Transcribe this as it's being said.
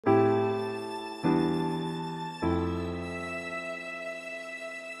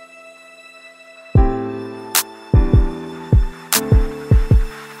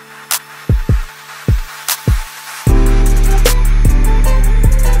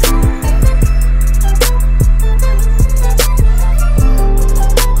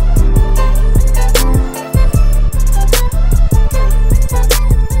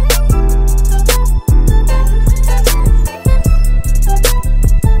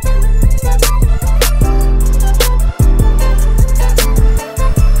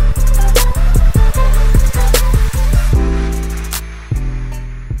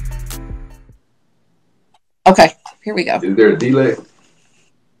Here we go. Is there a delay?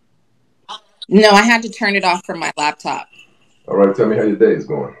 No, I had to turn it off from my laptop. All right, tell me how your day is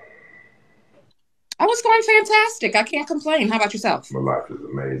going. I was going fantastic. I can't complain. How about yourself? My life is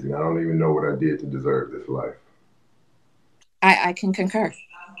amazing. I don't even know what I did to deserve this life. I can concur.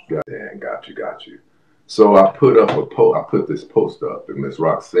 Damn, got you. So I put up a post. I put this post up, and Miss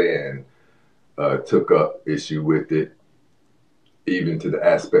Roxanne took up issue with it, even to the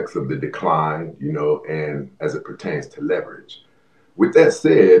aspects of the decline, and as it pertains to leverage. With that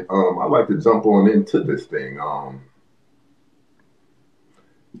said, I'd like to jump on into this thing.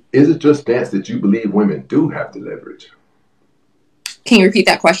 Is it your stance that you believe women do have the leverage? Can you repeat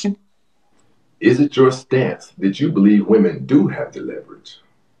that question? Is it your stance that you believe women do have the leverage?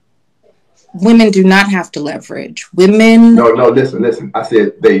 Women do not have to leverage. Women... No, listen. I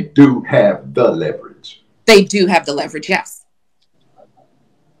said they do have the leverage. They do have the leverage, yes.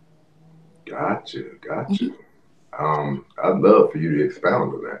 Got you. I'd love for you to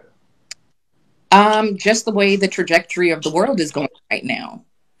expound on that. Just the way the trajectory of the world is going right now.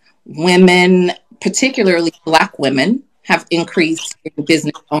 Women, particularly Black women, have increased in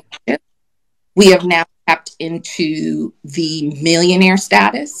business ownership. We have now tapped into the millionaire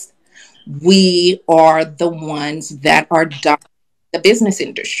status. We are the ones that are dominating the business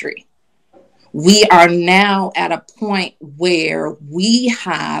industry. We are now at a point where we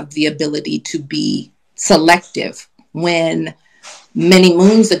have the ability to be selective, when many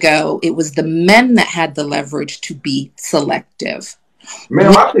moons ago, it was the men that had the leverage to be selective.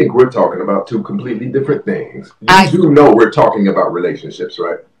 Ma'am, I think we're talking about two completely different things. You do know we're talking about relationships,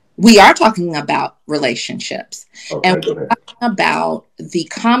 right? We are talking about relationships. Okay, and we're talking about the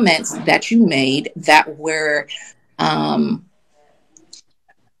comments that you made that were, I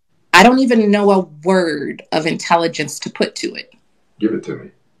don't even know a word of intelligence to put to it. Give it to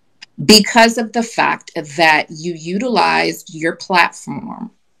me. Because of the fact that you utilized your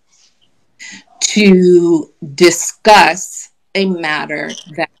platform to discuss a matter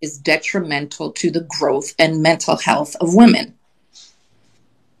that is detrimental to the growth and mental health of women.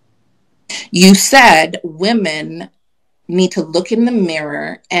 You said women need to look in the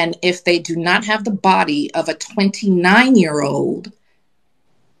mirror, and if they do not have the body of a 29-year-old,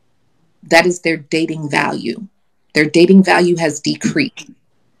 that is their dating value. Their dating value has decreased.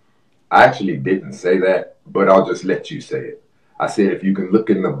 I actually didn't say that, but I'll just let you say it. I said if you can look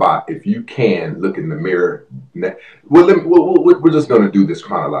in the mirror. We're just going to do this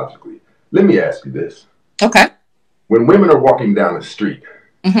chronologically. Let me ask you this. Okay. When women are walking down the street,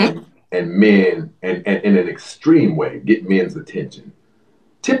 mm-hmm. and men, and in an extreme way, get men's attention,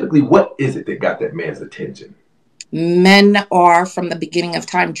 typically what is it that got that man's attention? Men are, from the beginning of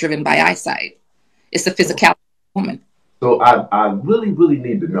time, driven by eyesight. It's the physicality of a woman. So I really, really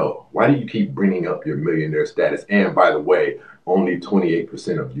need to know, why do you keep bringing up your millionaire status? And by the way, only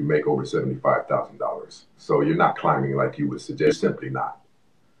 28% of you make over $75,000. So you're not climbing like you would suggest, simply not.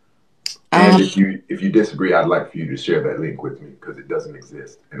 And if you disagree, I'd like for you to share that link with me, because it doesn't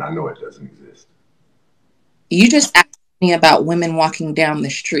exist. And I know it doesn't exist. You just asked me about women walking down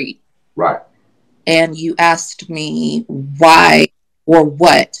the street. Right. And you asked me why or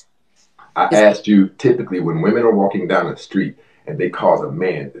what. I asked you, typically when women are walking down the street and they cause a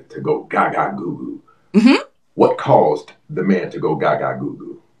man to go gaga goo goo, mm-hmm. What caused the man to go gaga goo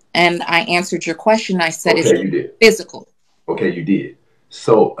goo? And I answered your question. I said you did. Physical. Okay, you did.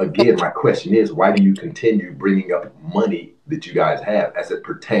 So again, my question is, why do you continue bringing up money that you guys have as it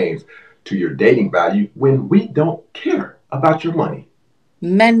pertains to your dating value when we don't care about your money?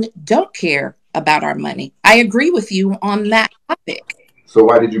 Men don't care about our money. I agree with you on that topic. So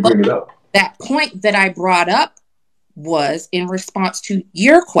why did you bring it up? That point that I brought up was in response to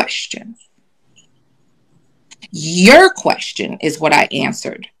your question. Your question is what I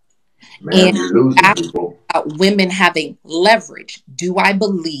answered. Man, you're losing people. About women having leverage. Do I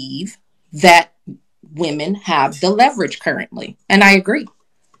believe that women have the leverage currently? And I agree.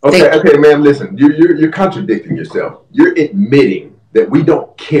 Okay, ma'am, listen. You're contradicting yourself. You're admitting that we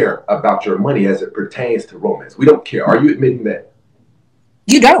don't care about your money as it pertains to romance. We don't care. Are you admitting that?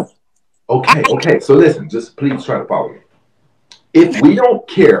 You don't. Okay. So listen, just please try to follow me. If we don't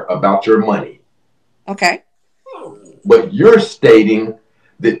care about your money, okay, but you're stating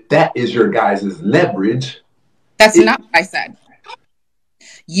that is your guys' leverage. That's not what I said.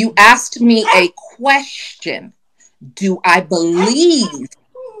 You asked me a question. Do I believe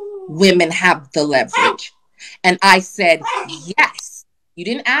women have the leverage? And I said, yes. You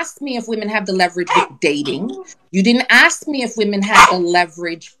didn't ask me if women have the leverage with dating. You didn't ask me if women have the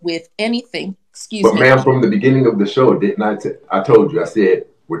leverage with anything. Excuse me. But ma'am, from the beginning of the show, didn't I told you, I said,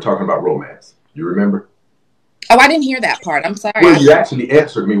 we're talking about romance. You remember? Oh, I didn't hear that part. I'm sorry. Well, you actually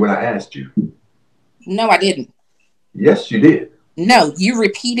answered me when I asked you. No, I didn't. Yes, you did. No, you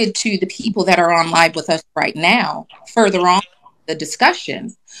repeated to the people that are on live with us right now, further on the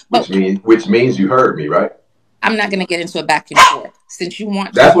discussion. But Which means you heard me, right? I'm not going to get into a back and forth since you want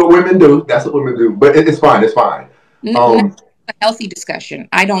to. That's what women do. That's what women do. But it's fine. It's fine. Not a healthy discussion.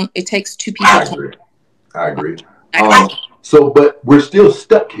 I don't. It takes two people I to. agree. I agree. I, But we're still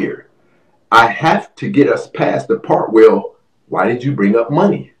stuck here. I have to get us past the part. Well, why did you bring up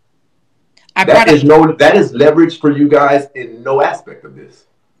money? I brought up. That is leverage for you guys in no aspect of this.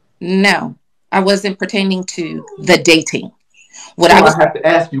 No, I wasn't pertaining to the dating. What So I I was. have to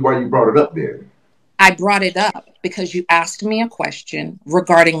ask you why you brought it up then. I brought it up because you asked me a question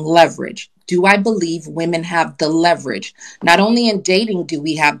regarding leverage. Do I believe women have the leverage? Not only in dating do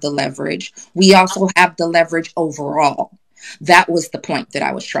we have the leverage, we also have the leverage overall. That was the point that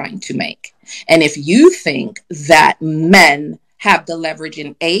I was trying to make. And if you think that men have the leverage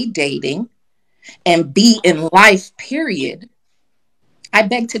in A, dating, and B, in life, period, I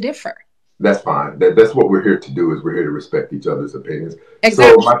beg to differ. That's fine. That's what we're here to do. Is we're here to respect each other's opinions. So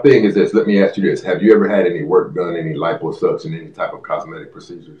Exactly. my thing is this. Let me ask you this: have you ever had any work done, any liposuction, any type of cosmetic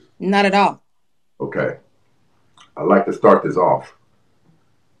procedures? Not at all. Okay. I'd like to start this off.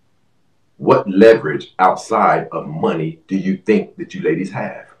 What leverage outside of money do you think that you ladies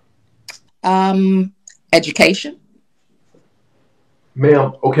have? Education.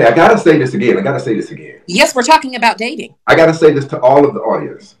 Ma'am, okay, I gotta say this again. I gotta say this again. Yes, we're talking about dating. I gotta say this to all of the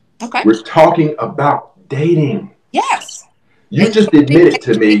audience. Okay. We're talking about dating. Yes. You And just admitted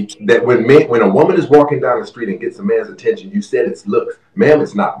to me that when a woman is walking down the street and gets a man's attention, you said it's looks. Ma'am,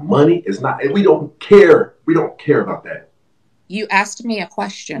 it's not money. It's not, and we don't care. We don't care about that. you asked me a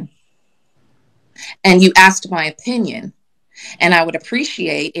question and you asked my opinion. And I would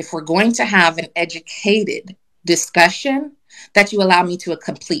appreciate if we're going to have an educated discussion that you allow me to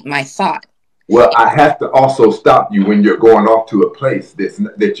complete my thought. Well, I have to also stop you when you're going off to a place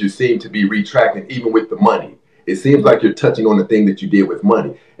that you seem to be retracting, even with the money. It seems like you're touching on the thing that you did with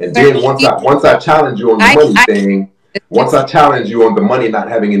money. And Sir, then once I challenge you on the money thing, once I challenge you on the money not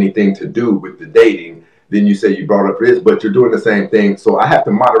having anything to do with the dating, then you say you brought up this, but you're doing the same thing. So I have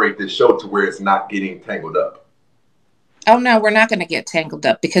to moderate this show to where it's not getting tangled up. oh no, we're not going to get tangled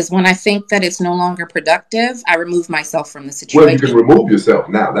up because when I think that it's no longer productive, I remove myself from the Well, you can situation. remove yourself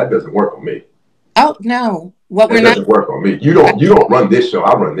now. That doesn't work on me. Oh no, what we're That not. doesn't work on me. You don't run this show.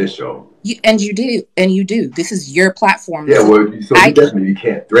 I run this show. And you do, and you do. This is your platform. Yeah, This is. well, so you I definitely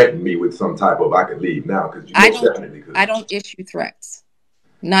can't threaten me with some type of I can leave now because you I most don't. definitely could. I don't issue threats.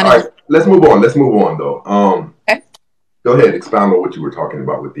 Not All in. right, let's move on. Let's move on though. Okay. Go ahead, expound on what you were talking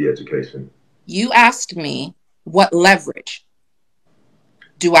about with the education. You asked me what leverage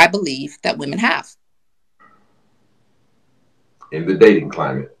do I believe that women have In the dating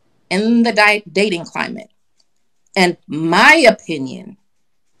climate. in the dating climate. And my opinion,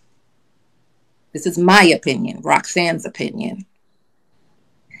 this is my opinion, Roxanne's opinion,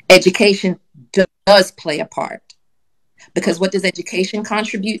 education does play a part. Because what does education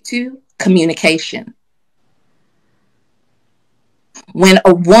contribute to? Communication. When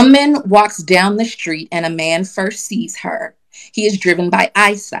a woman walks down the street and a man first sees her, he is driven by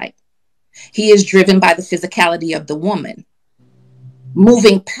eyesight. He is driven by the physicality of the woman.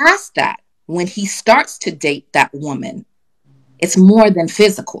 Moving past that, when he starts to date that woman, it's more than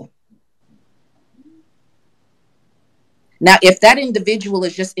physical. Now, if that individual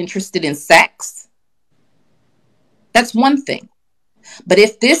is just interested in sex, that's one thing. But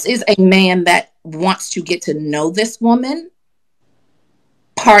if this is a man that wants to get to know this woman,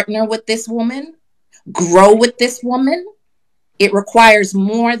 partner with this woman, grow with this woman, it requires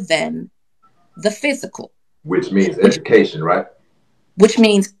more than the physical, Which means which education, right? which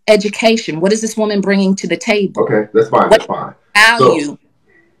means education. What is this woman bringing to the table? Okay, that's fine. That's What fine. So value,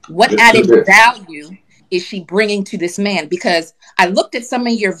 what let's do added this. value is she bringing to this man? Because I looked at some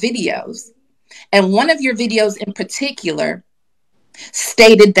of your videos, and one of your videos in particular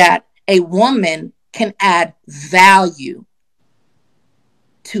stated that a woman can add value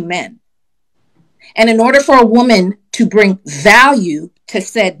to men. And in order for a woman to bring value to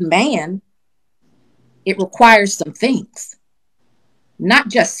said man, it requires some things, not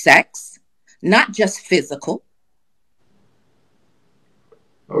just sex, not just physical.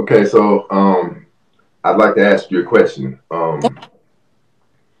 Okay, so I'd like to ask you a question.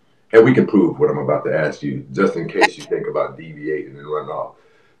 And we can prove what I'm about to ask you, just in case you think about deviating and running off.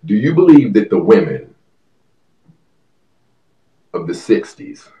 Do you believe that the women of the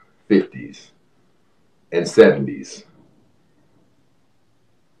 60s, 50s, and 70s,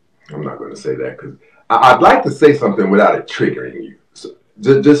 I'm not going to say that because I'd like to say something without it triggering you. So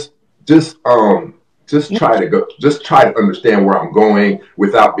just try to understand where I'm going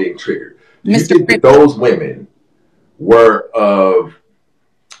without being triggered. Do you Mr. think that those women were of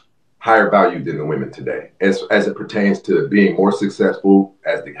higher value than the women today, as it pertains to being more successful,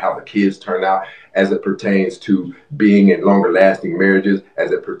 how the kids turn out, as it pertains to being in longer lasting marriages,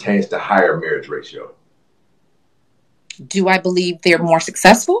 as it pertains to higher marriage ratio? Do I believe they're more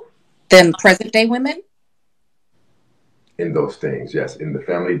successful than present day women? In those things, yes. In the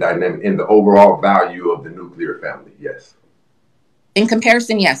family dynamic, in the overall value of the nuclear family, yes. In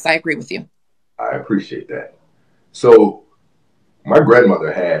comparison, yes, I agree with you. I appreciate that. So my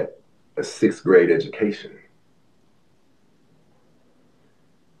grandmother had a sixth grade education.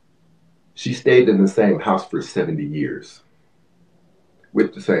 She stayed in the same house for 70 years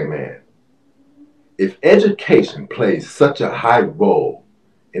with the same man. If education plays such a high role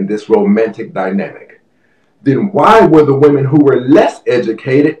in this romantic dynamic, then why were the women who were less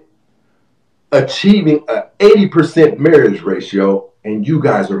educated achieving an 80% marriage ratio and you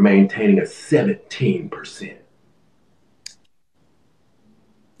guys are maintaining a 17%?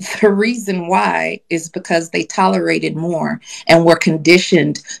 The reason why is because they tolerated more and were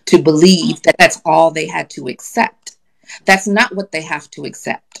conditioned to believe that that's all they had to accept. That's not what they have to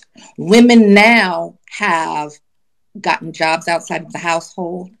accept. Women now have gotten jobs outside of the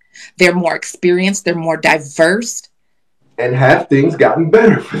household. They're more experienced, they're more diverse. And have things gotten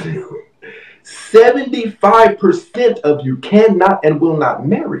better for them? 75% of you cannot and will not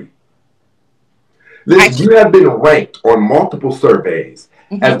marry. Listen, you have been ranked on multiple surveys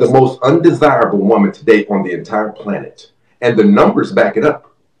as the most undesirable woman to date on the entire planet. And the numbers back it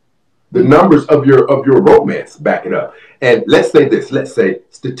up. The numbers of your romance back it up. And let's say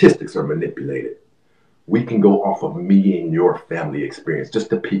statistics are manipulated. We can go off of me and your family experience, just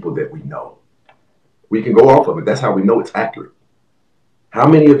the people that we know. We can go off of it. That's how we know it's accurate. How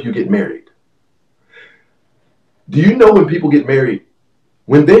many of you get married? Do you know when people get married,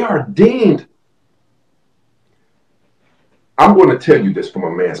 when they are deemed, I'm going to tell you this from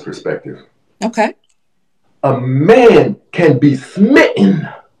a man's perspective. Okay. A man can be smitten.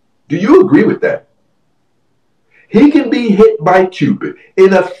 Do you agree with that? He can be hit by Cupid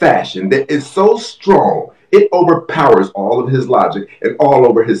in a fashion that is so strong, it overpowers all of his logic and all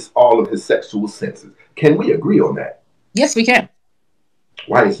of his sexual senses. Can we agree on that? Yes, we can.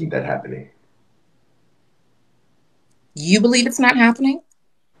 Why isn't that happening? You believe it's not happening?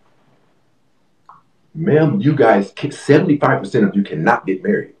 Ma'am, you guys, 75% of you cannot get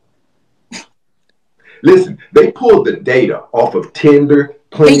married. Listen, they pulled the data off of Tinder,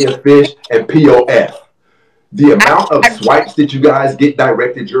 Plenty of Fish, and POF. The amount of swipes that you guys get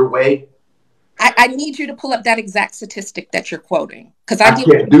directed your way. I need you to pull up that exact statistic that you're quoting. Because I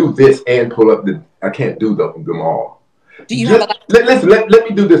can't do this and pull up I can't do them all. Do you have listen, let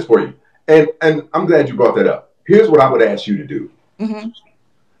me do this for you. And I'm glad you brought that up. Here's what I would ask you to do. Mm-hmm.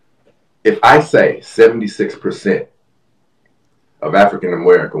 If I say 76% of African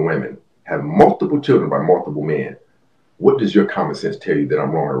American women have multiple children by multiple men, what does your common sense tell you that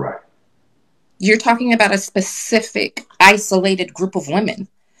I'm wrong or right? You're talking about a specific, isolated group of women.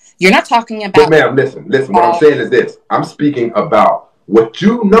 You're not talking about... But ma'am, listen. What I'm saying is this. I'm speaking about what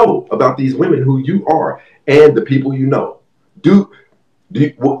you know about these women who you are and the people you know. Do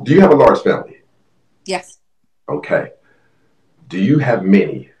you have a large family? Yes. Okay. Do you have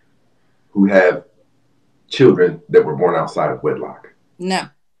many who have children that were born outside of wedlock? No.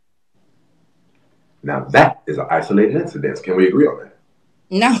 Now that is an isolated incident. Can we agree on that?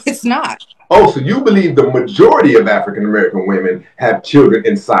 No, it's not. Oh, so you believe the majority of African American women have children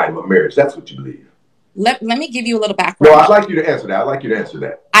inside of a marriage. That's what you believe. Let me give you a little background. No, I'd like you to answer that.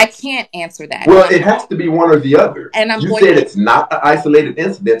 I can't answer that. Well, it has to be one or the other. And you said it's not an isolated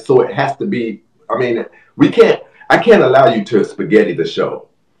incident, so it has to be. I mean, I can't allow you to spaghetti the show.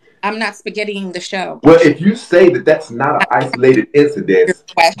 I'm not spaghettiing the show. Well, if you say that that's not an isolated incident,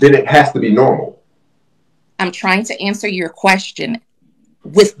 then it has to be normal. I'm trying to answer your question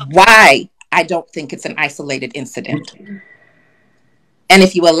with why I don't think it's an isolated incident. And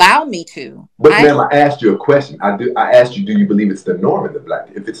if you allow me to. But ma'am, I asked you a question. I asked you, do you believe it's the norm in the black?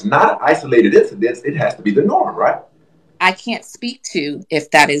 If it's not an isolated incident, it has to be the norm, right? I can't speak to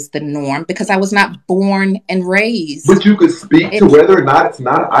if that is the norm because I was not born and raised. But you could speak to whether or not it's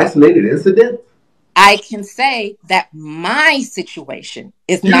not an isolated incident? I can say that my situation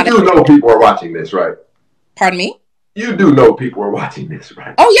is not. You do know people are watching this, right? Pardon me? You do know people are watching this,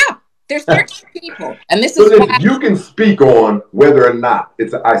 right? Oh, yeah. There's 13 people. And this so is why you can speak on whether or not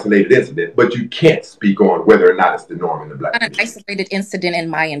it's an isolated incident, but you can't speak on whether or not it's the norm in the black community. Not an isolated incident in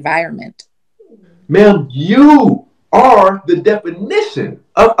my environment. Ma'am, you are the definition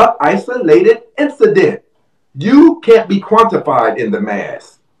of an isolated incident. You can't be quantified in the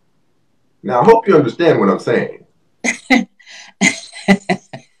mass. Now, I hope you understand what I'm saying.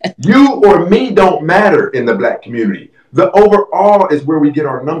 You or me don't matter in the black community. The overall is where we get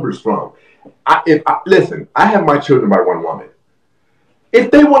our numbers from. Listen, I have my children by one woman.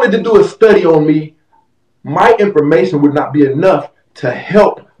 If they wanted to do a study on me, my information would not be enough to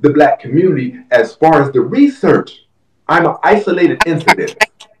help the black community as far as the research. I'm an isolated incident.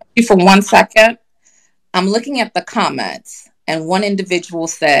 For 1 second, I'm looking at the comments, and one individual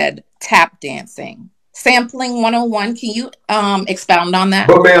said tap dancing. Sampling 101. Can you expound on that?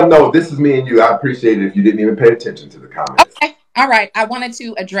 But ma'am, no, this is me and you. I appreciate it if you didn't even pay attention to the comments. Okay. All right. I wanted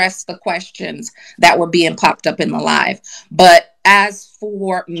to address the questions that were being popped up in the live. But as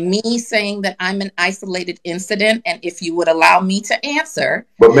for me saying that I'm an isolated incident, and if you would allow me to answer.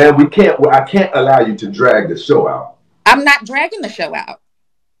 But ma'am, I can't allow you to drag the show out. I'm not dragging the show out.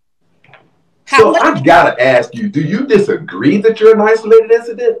 So I've got to ask you, do you disagree that you're an isolated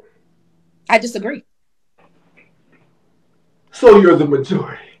incident? I disagree. So you're the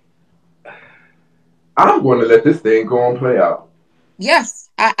majority. I'm going to let this thing go and play out. Yes,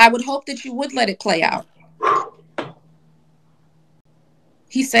 I would hope that you would let it play out.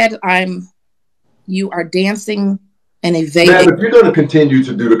 He said, you are dancing and evading. Ma'am, if you're going to continue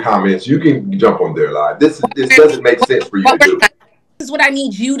to do the comments, you can jump on their live. This doesn't make sense for you to do. This is what I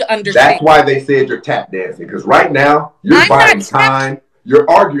need you to understand. That's why they said you're tap dancing, because right now you're buying time. You're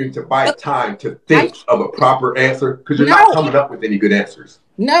arguing to buy time to think of a proper answer because you're not coming up with any good answers.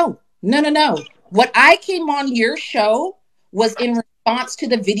 No. What I came on your show was in response to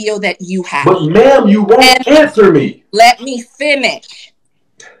the video that you have. But ma'am, you won't answer me. Let me finish.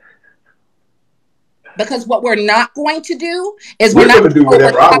 Because what we're not going to do is we're going to do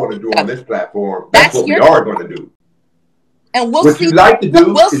whatever I want to do on this platform. That's what we are going to do. And what you like to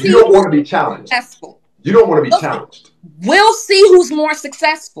do is you don't want to be challenged. You don't want to be challenged. We'll see who's more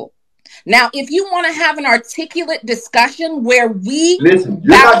successful. Now, if you want to have an articulate discussion where we listen,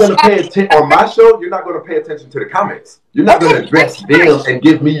 you're not going to pay attention on my show. You're not going to pay attention to the comments. You're not going to address them and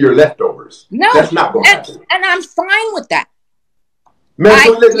give me your leftovers. No, that's not going to happen. And I'm fine with that. Man,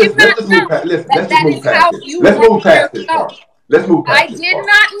 so let's just move past. Let's just move past this. Let's move past this part. Let's move past this part. I did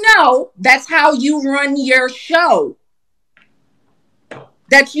not know that's how you run your show.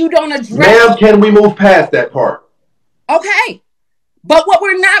 That you don't address. Ma'am, can we move past that part? Okay. But what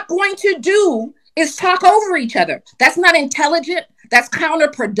we're not going to do is talk over each other. That's not intelligent. That's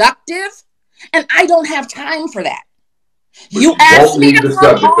counterproductive. And I don't have time for that. But you asked me to leave the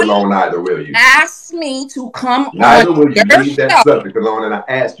subject alone either, will you? Ask me to come on. Neither will you leave that subject alone. And I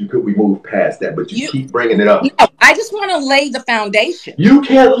asked you, could we move past that? But you keep bringing it up. No, I just want to lay the foundation. You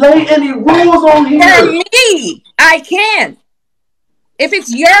can't lay any rules on here. For me, I can. If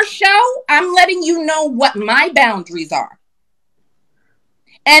it's your show, I'm letting you know what my boundaries are.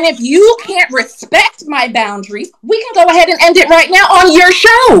 And if you can't respect my boundaries, we can go ahead and end it right now on your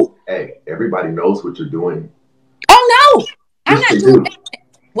show. Hey, everybody knows what you're doing. Oh, no. I'm not doing anything.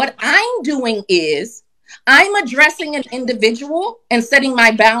 What I'm doing is I'm addressing an individual and setting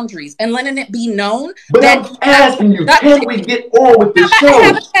my boundaries and letting it be known. But that I'm asking you, can we get on with the show? I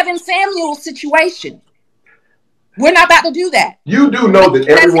have a Kevin Samuel situation. We're not about to do that. You do know that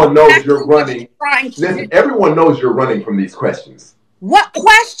everyone knows you're running. Listen, everyone knows you're running from these questions. What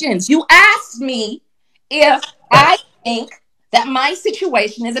questions? You asked me if I think that my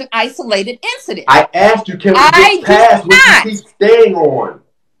situation is an isolated incident. I asked you, can we get past what you keep staying on?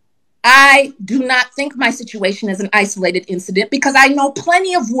 I do not think my situation is an isolated incident because I know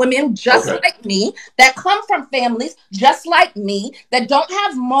plenty of women just like me that come from families just like me that don't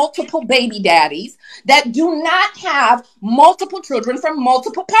have multiple baby daddies, that do not have multiple children from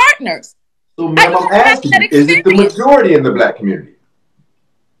multiple partners. So, ma'am, I'm asking you, is it the majority in the black community?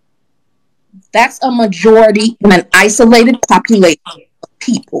 That's a majority in an isolated population of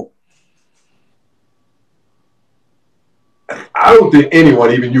people. I don't think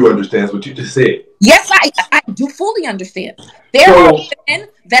anyone, even you, understands what you just said. Yes, I do fully understand. There are women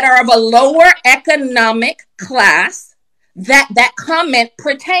that are of a lower economic class that comment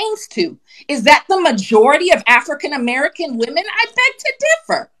pertains to. Is that the majority of African American women? I beg to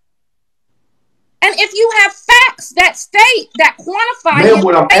differ. And if you have facts that state, that quantify... Ma'am,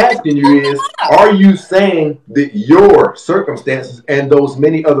 what I'm asking you is, are you saying that your circumstances and those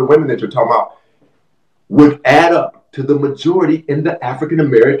many other women that you're talking about would add up to the majority in the African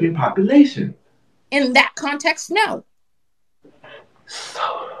American population? In that context, no.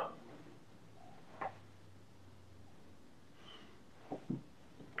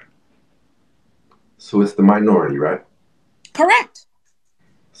 So it's the minority, right? Correct.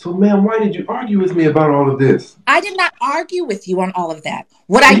 So, ma'am, why did you argue with me about all of this? I did not argue with you on all of that.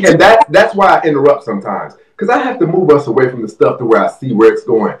 What I See, did, and that's why I interrupt sometimes, because I have to move us away from the stuff to where I see where it's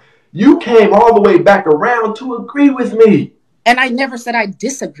going. You came all the way back around to agree with me. and I never said I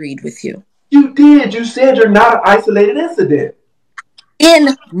disagreed with you. You did. You said you're not an isolated incident.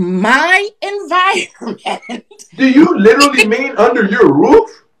 In my environment. Do you literally mean under your roof?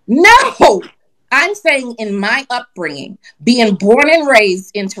 No, I'm saying in my upbringing, being born and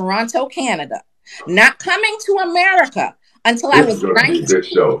raised in Toronto, Canada, not coming to America until I This is was going to be a 19. good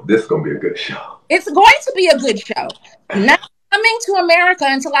show. This is going to be a good show. It's going to be a good show. Not coming to America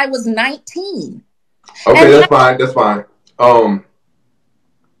until I was 19. Okay, And that's fine. That's fine.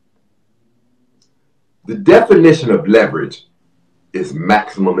 The definition of leverage is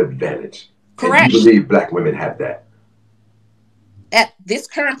maximum advantage. correct. And you believe black women have that. At this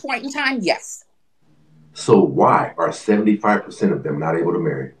current point in time, yes. So why are 75% of them not able to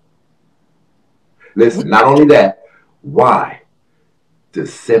marry? Listen, not only that, why does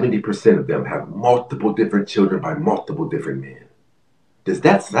 70% of them have multiple different children by multiple different men? Does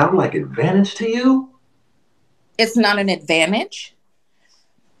that sound like advantage to you? It's not an advantage.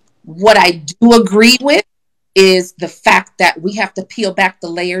 What I do agree with is the fact that we have to peel back the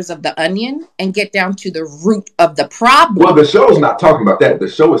layers of the onion and get down to the root of the problem. Well, the show's not talking about that. The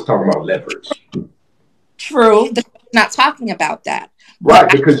show is talking about leverage. True. The show's not talking about that.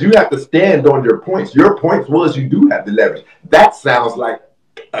 Right, because you have to stand on your points. Your points was you do have the leverage. That sounds like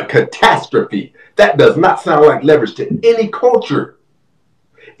a catastrophe. That does not sound like leverage to any culture.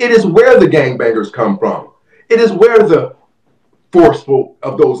 It is where the gangbangers come from. It is where the forceful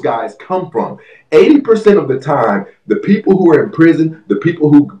of those guys come from. 80% of the time, the people who are in prison, the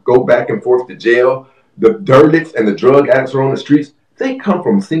people who go back and forth to jail, the derelict and the drug addicts are on the streets, they come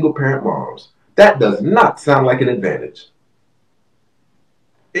from single parent moms. That does not sound like an advantage.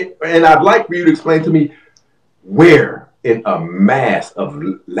 And I'd like for you to explain to me where in a mass of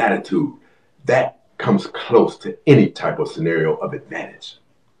latitude that comes close to any type of scenario of advantage.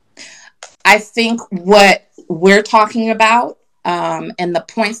 I think what we're talking about and the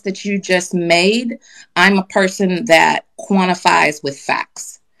points that you just made, I'm a person that quantifies with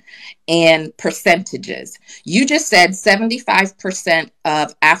facts and percentages. You just said 75%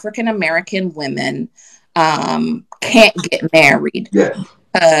 of African American women can't get married. Yes.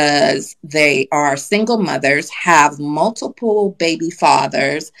 Because they are single mothers, have multiple baby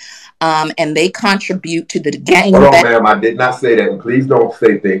fathers, and they contribute to the gang. Hold on, ma'am. I did not say that. And please don't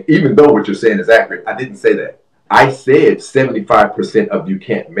say things, even though what you're saying is accurate. I didn't say that. I said 75% of you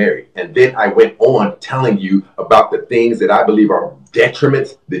can't marry. And then I went on telling you about the things that I believe are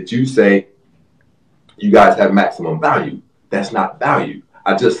detriments that you say you guys have maximum value. That's not value.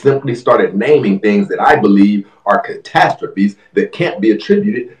 I just simply started naming things that I believe are catastrophes that can't be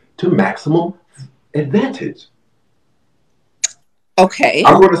attributed to maximum advantage. Okay.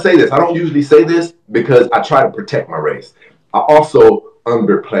 I'm going to say this. I don't usually say this because I try to protect my race. I also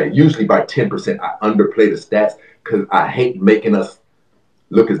underplay, usually by 10%. I underplay the stats because I hate making us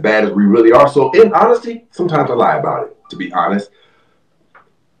look as bad as we really are. So in honesty, sometimes I lie about it, to be honest.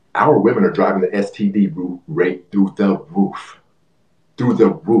 Our women are driving the STD rate through the roof. Through the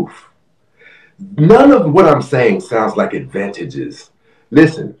roof. None of what I'm saying sounds like advantages.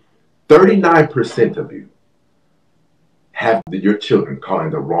 Listen, 39% of you have your children calling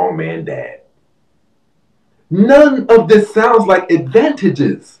the wrong man dad. None of this sounds like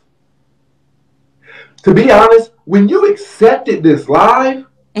advantages. To be honest, when you accepted this live,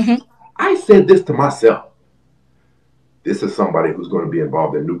 I said this to myself. This is somebody who's going to be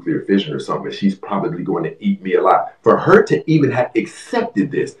involved in nuclear fission or something. She's probably going to eat me alive. For her to even have accepted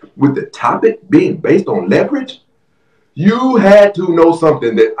this with the topic being based on leverage, you had to know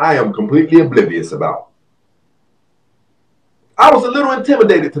something that I am completely oblivious about. I was a little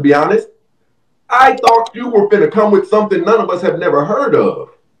intimidated, to be honest. I thought you were going to come with something none of us have never heard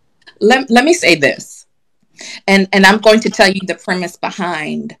of. Let me say this. And I'm going to tell you the premise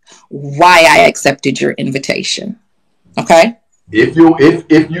behind why I accepted your invitation. Okay. If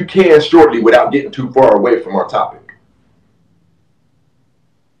you can shortly without getting too far away from our topic.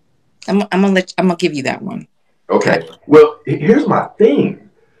 I'm gonna give you that one. Okay. Well, here's my thing.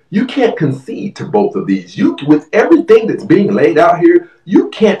 You can't concede to both of these. You, with everything that's being laid out here, you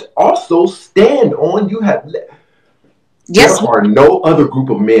can't also stand on. Yes. There are no other group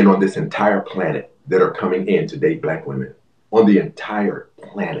of men on this entire planet that are coming in to date black women. On the entire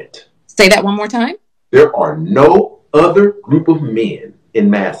planet. Say that one more time. There are no other group of men in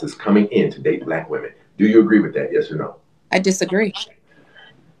masses coming in to date black women. Do you agree with that? Yes or no? I disagree.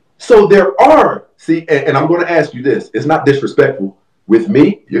 So there are, see, and I'm going to ask you this. It's not disrespectful. With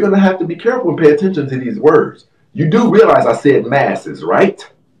me, you're going to have to be careful and pay attention to these words. You do realize I said masses, right?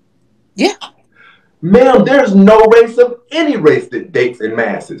 Yeah. Ma'am, there's no race of any race that dates in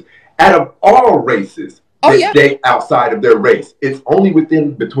masses. Out of all races that date outside of their race, it's only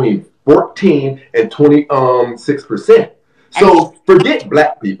within between 14 and 26%. So forget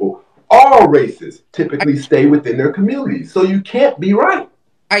black people. All races typically stay within their communities. So you can't be right.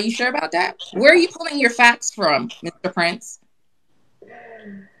 Are you sure about that? Where are you pulling your facts from, Mr. Prince?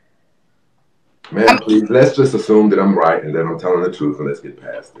 Man, please, let's just assume that I'm right and that I'm telling the truth and let's get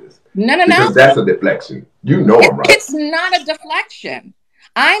past this. No. Because that's a deflection. You know I'm right. It's not a deflection.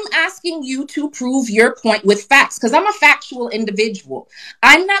 I'm asking you to prove your point with facts because I'm a factual individual.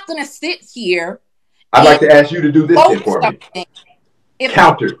 I'm not going to sit here. I'd like to ask you to do this thing for me.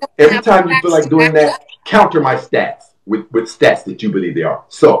 Counter. Every time you feel like doing that, counter my stats with stats that you believe they are.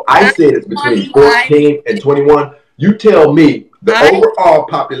 So I said it's between 14 and 21. You tell me the overall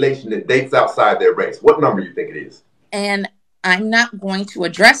population that dates outside their race. What number you think it is? And I'm not going to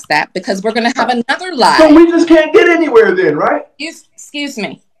address that because we're going to have another lie. So we just can't get anywhere then, right? Excuse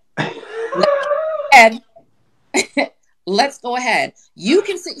me. Let's go ahead. You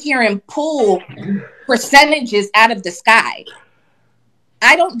can sit here and pull percentages out of the sky.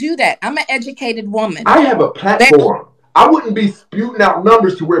 I don't do that. I'm an educated woman. I have a platform. I wouldn't be spewing out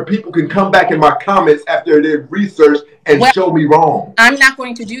numbers to where people can come back in my comments after they've researched and show me wrong. I'm not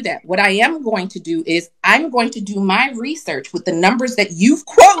going to do that. What I am going to do is I'm going to do my research with the numbers that you've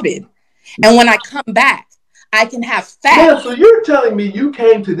quoted. And when I come back, I can have facts. Yeah, so you're telling me you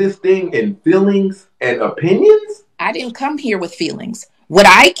came to this thing in feelings and opinions? I didn't come here with feelings. What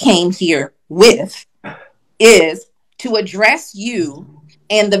I came here with is to address you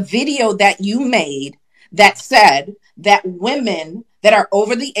and the video that you made that said that women that are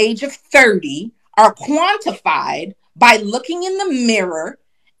over the age of 30 are quantified by looking in the mirror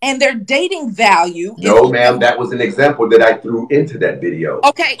and their dating value. No, ma'am, that was an example that I threw into that video.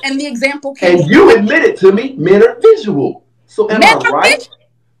 Okay, and the example came. And you admitted to me men are visual. So am I right?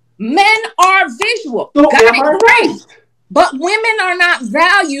 Men are visual. So am I right? But women are not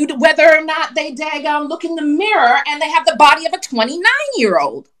valued whether or not they daggone look in the mirror and they have the body of a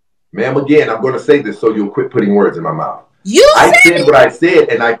 29-year-old. Ma'am, again, I'm going to say this so you'll quit putting words in my mouth. I said what I said,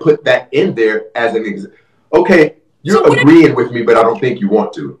 and I put that in there as an example. Okay, you're agreeing with me, but I don't think you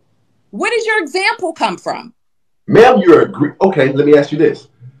want to. Where does your example come from? Ma'am, you're agreeing. Okay, let me ask you this.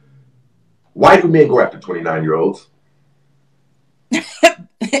 Why do men go after 29-year-olds?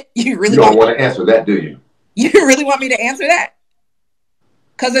 You really don't want to answer that, do you? You really want me to answer that?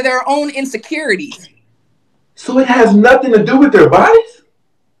 Because of their own insecurities. So it has nothing to do with their bodies?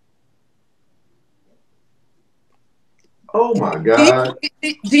 Oh my God.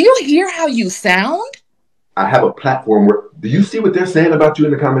 Do you hear how you sound? I have a platform where, do you see what they're saying about you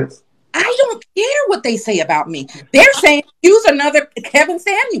in the comments? I don't care what they say about me. They're saying use another Kevin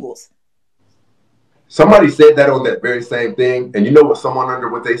Samuels. Somebody said that on that very same thing. And you know what someone under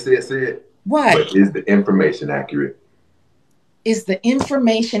what they said? What? But is the information accurate? Is the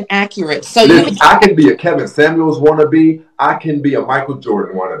information accurate? So listen, I can be a Kevin Samuels wannabe. I can be a Michael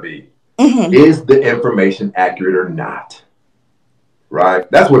Jordan wannabe. Mm-hmm. Is the information accurate or not? Right?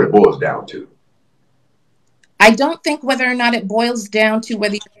 That's what it boils down to. I don't think whether or not it boils down to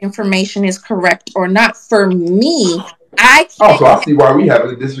whether the information is correct or not. For me, I can't. So I see why we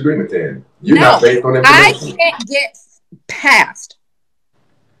having a disagreement then. You're not based on information. I can't get past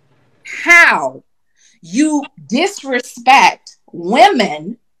how you disrespect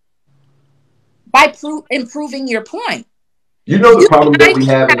women by improving your point. You know the problem that we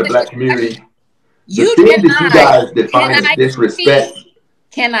have in the black community? The thing that you guys define as disrespect.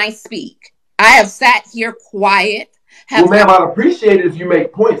 Can I speak? I have sat here quiet. Well, ma'am, I'd appreciate it if you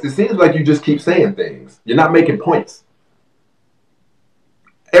make points. It seems like you just keep saying things. You're not making points.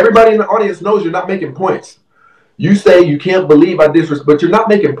 Everybody in the audience knows you're not making points. You say you can't believe I disrespect, but you're not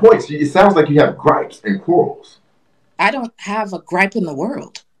making points. It sounds like you have gripes and quarrels. I don't have a gripe in the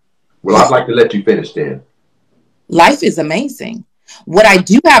world. Well, I'd like to let you finish then. Life is amazing. What I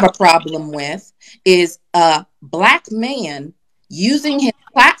do have a problem with is a black man using his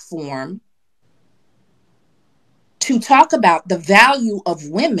platform to talk about the value of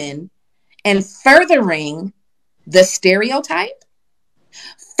women and furthering the stereotype,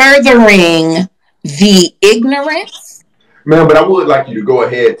 furthering the ignorance. Ma'am, but I would like you to go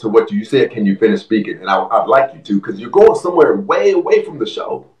ahead to what you said. Can you finish speaking? And I'd like you to, because you're going somewhere way away from the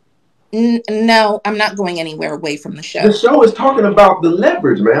show. No, I'm not going anywhere away from the show. The show is talking about the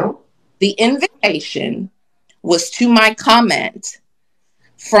leverage, ma'am. The invitation was to my comment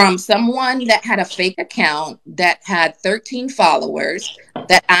from someone that had a fake account that had 13 followers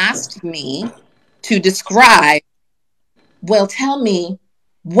that asked me to describe, well, tell me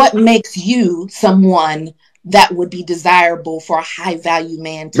what makes you someone that would be desirable for a high value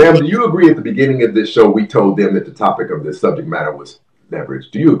man to Ma'am, date. do you agree at the beginning of this show, we told them that the topic of this subject matter was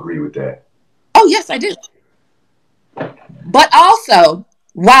leverage? Do you agree with that? Oh, yes, I do. But also,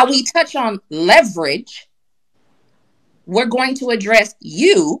 while we touch on leverage, we're going to address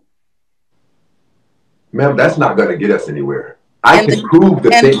you Ma'am, that's not going to get us anywhere. I and can the prove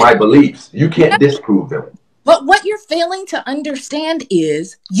and my beliefs. You can't disprove them. but what you're failing to understand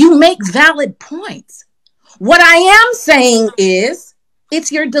is you make valid points. What I am saying is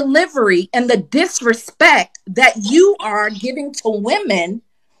it's your delivery and the disrespect that you are giving to women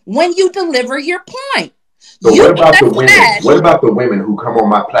when you deliver your point. So You what about the just women? said, What about the women who come on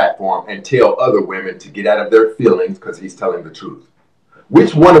my platform and tell other women to get out of their feelings because he's telling the truth?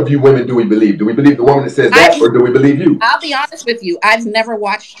 Which one of you women do we believe? Do we believe the woman that says that, or do we believe you? I'll be honest with you, I've never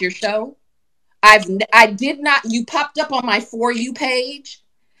watched your show. I did not, you popped up on my For You page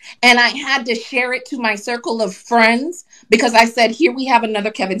and I had to share it to my circle of friends because I said, here we have another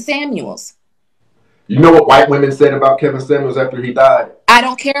Kevin Samuels. You know what white women said about Kevin Samuels after he died? I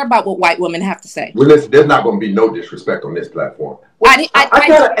don't care about what white women have to say. Well, listen, there's not going to be no disrespect on this platform. Well, I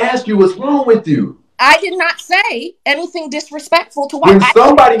got to ask you, what's wrong with you? I did not say anything disrespectful to white. When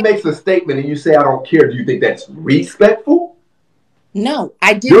somebody makes a statement and you say, I don't care, do you think that's respectful? No,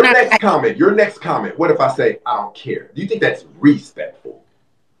 I did Your not. next comment, what if I say, I don't care? Do you think that's respectful?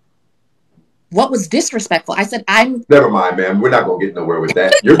 What was disrespectful? I said, I'm. Never mind, ma'am. We're not going to get nowhere with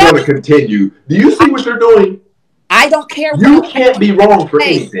that. You're going to continue. Do you see what you're doing? I don't care. You can't be wrong for I'm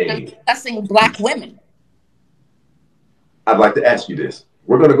anything. discussing black women. I'd like to ask you this.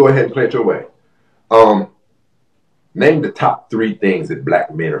 We're going to go ahead and play it your way. Name the top 3 things that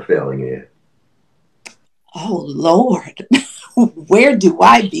black men are failing in. Oh, Lord. Where do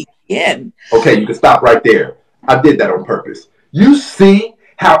I begin? Okay, you can stop right there. I did that on purpose. You see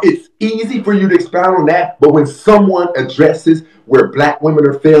how it's easy for you to expound on that, but when someone addresses where black women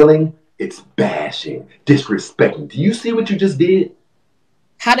are failing, it's bashing, disrespecting. Do you see what you just did?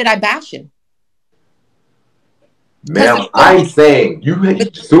 How did I bash him? Ma'am, I'm saying,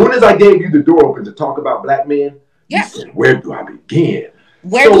 as soon as I gave you the door open to talk about black men, you said, where do I begin?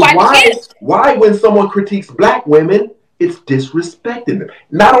 Why when someone critiques black women, it's disrespecting them?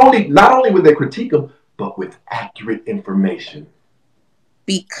 Not only when they critique them, but with accurate information.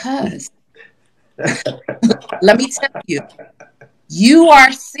 Because, let me tell you, you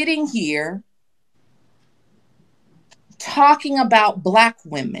are sitting here talking about black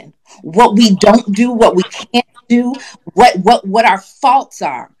women, what we don't do, what we can't do, what our faults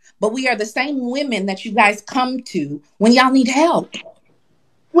are. But we are the same women that you guys come to when y'all need help.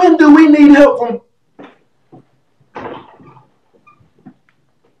 When do we need help from?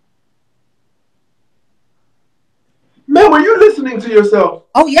 Ma'am, are you listening to yourself?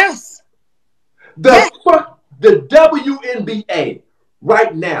 Oh, yes. The WNBA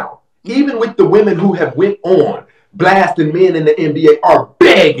right now, even with the women who have went on blasting men in the NBA, are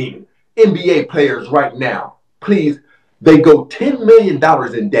begging NBA players right now, please, they go $10 million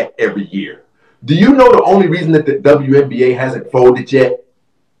in debt every year. Do you know the only reason that the WNBA hasn't folded yet?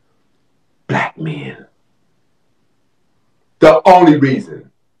 Black men. The only reason.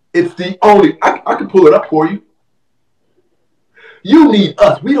 It's the only, I can pull it up for you. You need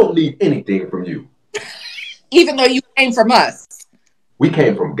us. We don't need anything from you. Even though you came from us. We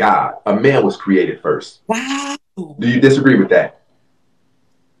came from God. A man was created first. Wow. Do you disagree with that?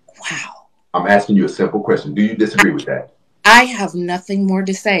 Wow. I'm asking you a simple question. Do you disagree with that? I have nothing more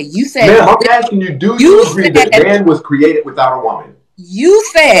to say. You said, ma'am, I'm asking you, do you agree that man was created without a woman? You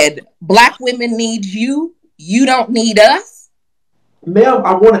said black women need you. You don't need us. Ma'am,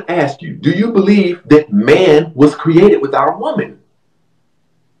 I want to ask you, do you believe that man was created without a woman?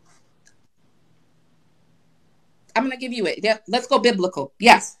 I'm going to give you it. Yeah, let's go biblical.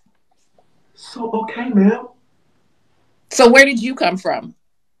 Yes. So, okay, ma'am. So where did you come from?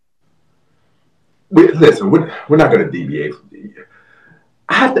 Listen, we're not going to deviate from the.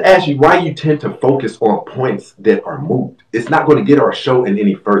 I have to ask you why you tend to focus on points that are moved. It's not going to get our show in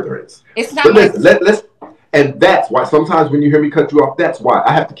any furtherance. It's not. But listen, let's, and that's why sometimes when you hear me cut you off, that's why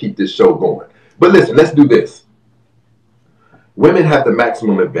I have to keep this show going. But listen, let's do this. Women have the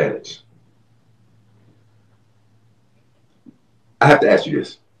maximum advantage. I have to ask you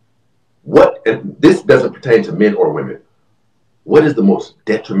this. What, and this doesn't pertain to men or women, what is the most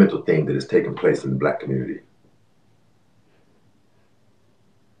detrimental thing that has taken place in the black community?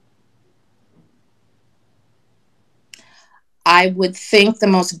 I would think the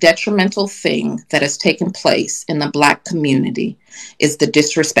most detrimental thing that has taken place in the Black community is the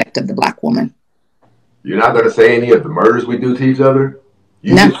disrespect of the Black woman. You're not going to say any of the murders we do to each other?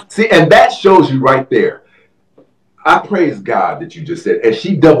 No. See, and that shows you right there. I praise God that you just said, and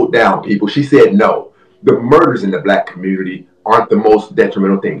she doubled down, people. She said, no, the murders in the Black community aren't the most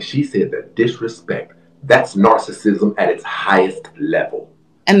detrimental thing. She said the disrespect. That's narcissism at its highest level.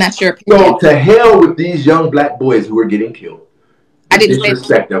 And that's your opinion. So to hell with these young Black boys who are getting killed. The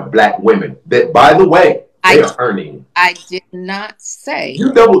disrespect of Black women. That, by the way, they are earning. I did not say.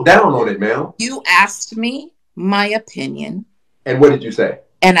 You doubled down on it, ma'am. You asked me my opinion. And what did you say?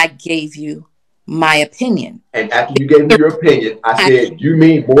 And I gave you my opinion. And after you gave me your opinion, I said, you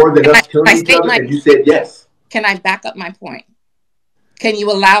mean more than us killing each other? And you said yes. Can I back up my point? Can you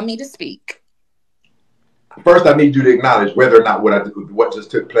allow me to speak? First, I need you to acknowledge whether or not what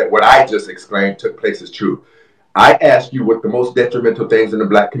just took place, what I just explained took place is true. I asked you what the most detrimental things in the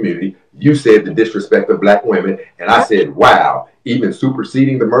Black community. You said the disrespect of Black women. And I said, wow, even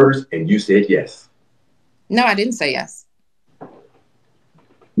superseding the murders. And you said yes. No, I didn't say yes.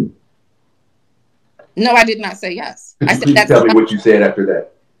 No, I did not say yes. I said, please tell me what you said after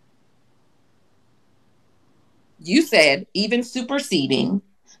that. You said even superseding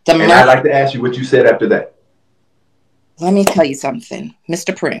the murder. And I'd like to ask you what you said after that. Let me tell you something,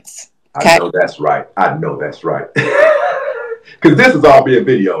 Mr. Prince. Okay? I know that's right. I know that's right. Because this is all being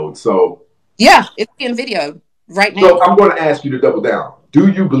videoed, so. Yeah, it's being videoed right now. So I'm going to ask you to double down. Do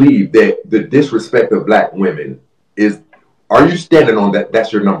you believe that the disrespect of Black women is, are you standing on that?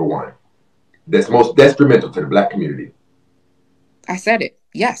 That's your number one. That's most detrimental to the Black community. I said it,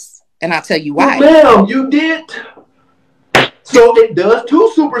 yes. And I'll tell you why. Well, ma'am, you did. So it does too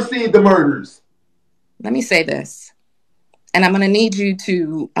supersede the murders. Let me say this. And I'm going to need you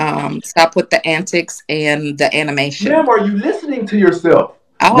to stop with the antics and the animation. Ma'am, are you listening to yourself?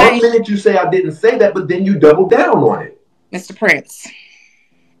 All One right. minute you say I didn't say that, but then you double down on it. Mr. Prince,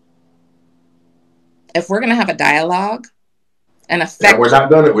 if we're going to have a dialogue and affect... we're not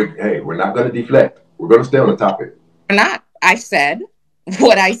going to, we're not going to deflect. We're going to stay on the topic. We're not. I said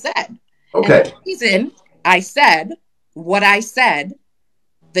what I said. Okay. And the reason I said what I said,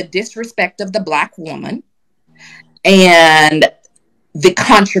 the disrespect of the Black woman, and the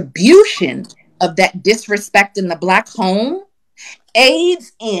contribution of that disrespect in the Black home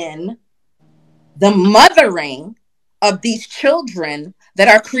aids in the mothering of these children that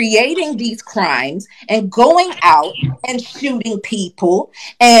are creating these crimes and going out and shooting people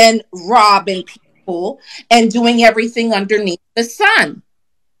and robbing people and doing everything underneath the sun.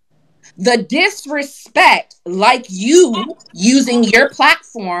 The disrespect, like you using your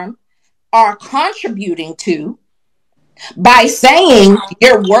platform, are contributing to by saying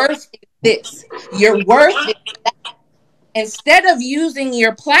your worth is this, your worth is that, instead of using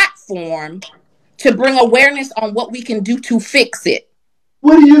your platform to bring awareness on what we can do to fix it.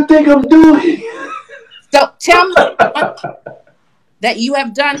 What do you think I'm doing? So tell me that you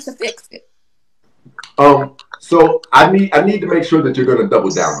have done to fix it. So I need to make sure that you're going to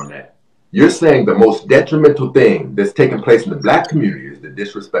double down on that. You're saying the most detrimental thing that's taking place in the Black community is the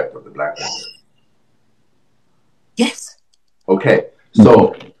disrespect of the Black woman. Yes. Okay.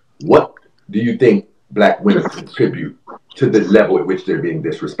 So what do you think Black women contribute to the level at which they're being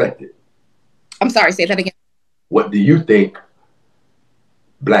disrespected? I'm sorry, say that again. What do you think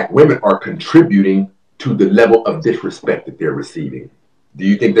Black women are contributing to the level of disrespect that they're receiving? Do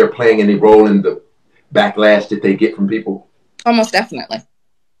you think they're playing any role in the backlash that they get from people? Almost definitely.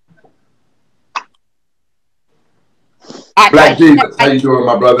 Black Jesus, how you doing,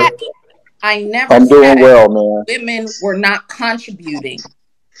 my brother? I never I'm doing said well, man. women were not contributing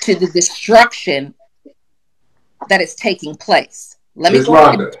to the destruction that is taking place. Let me Miss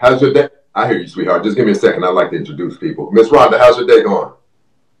Rhonda, how's your day? I hear you, sweetheart. Just give me a second. I'd like to introduce people. Miss Rhonda, how's your day going?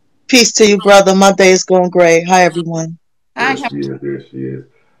 Peace to you, brother. My day is going great. Hi, everyone. There she is. There she is.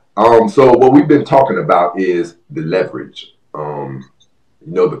 So what we've been talking about is the leverage. You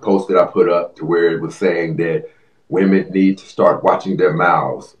know, the post that I put up to where it was saying that women need to start watching their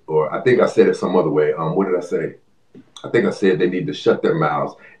mouths, or I think I said it some other way. What did I say? I think I said they need to shut their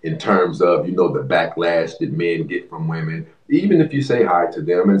mouths in terms of, you know, the backlash that men get from women, even if you say hi to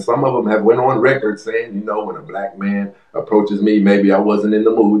them. And some of them have went on record saying, you know, when a Black man approaches me, maybe I wasn't in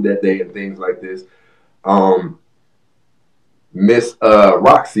the mood that day and things like this. Miss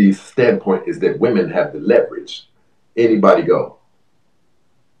Roxy's standpoint is that women have the leverage. Anybody go?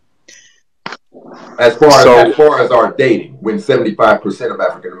 As far as our dating, when 75% of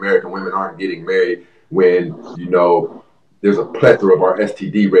African American women aren't getting married, when, you know, there's a plethora of our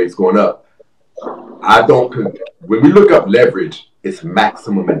STD rates going up, I don't. When we look up leverage, it's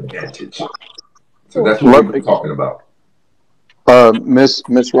maximum advantage. So that's what we've been Let, talking about.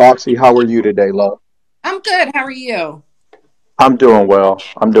 Miss Roxy, how are you today, love? I'm good. How are you? I'm doing well.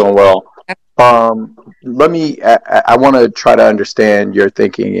 I'm doing well. Let me. I want to try to understand your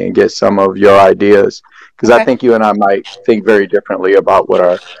thinking and get some of your ideas because I Okay. think you and I might think very differently about what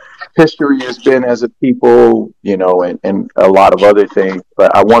our history has been as a people, and a lot of other things.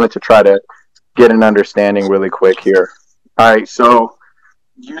 But I wanted to try to get an understanding really quick here. All right. So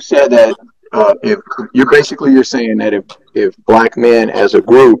you said that if you're saying that if black men as a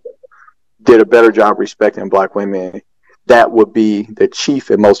group did a better job respecting black women, that would be the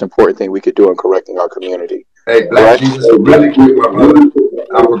chief and most important thing we could do in correcting our community. Hey, Black Correct? Jesus, really quick, my brother.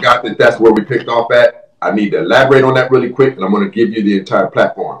 I forgot that that's where we picked off at. I need to elaborate on that really quick, and I'm going to give you the entire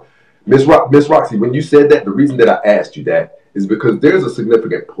platform. Miss Roxy, when you said that, the reason that I asked you that is because there's a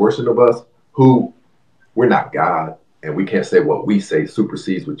significant portion of us who we're not God, and we can't say what we say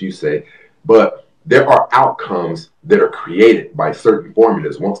supersedes what you say, but there are outcomes that are created by certain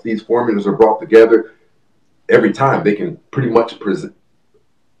formulas. Once these formulas are brought together, every time they can pretty much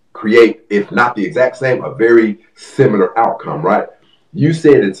create, if not the exact same, a very similar outcome, right? You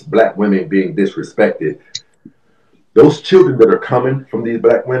said it's black women being disrespected. Those children that are coming from these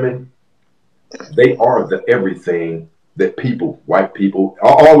black women, they are the everything that people, white people,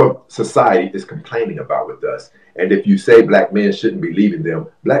 all of society is complaining about with us. And if you say black men shouldn't be leaving them,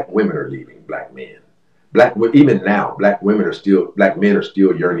 black women are leaving black men. Even now, black men are still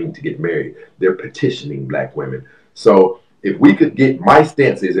yearning to get married. They're petitioning black women. So if we could get, my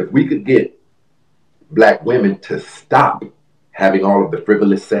stance is, if we could get black women to stop having all of the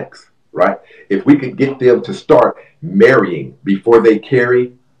frivolous sex, right? If we could get them to start marrying before they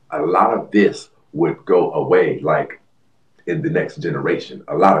carry, a lot of this would go away, like in the next generation.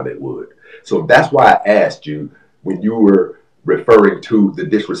 A lot of it would. So that's why I asked you when you were referring to the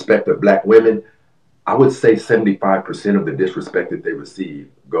disrespect of black women. I would say 75% of the disrespect that they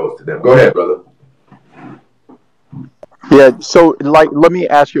receive goes to them. Go ahead, brother. Yeah. So, like, let me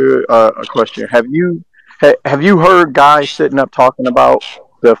ask you a question. Have you heard guys sitting up talking about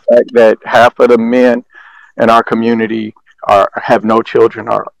the fact that half of the men in our community have no children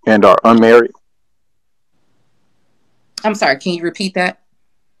and are unmarried? I'm sorry. Can you repeat that?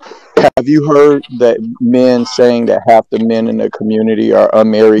 Have you heard that men saying that half the men in the community are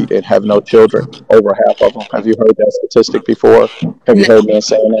unmarried and have no children? Over half of them. Have you heard that statistic before? Have you No. heard men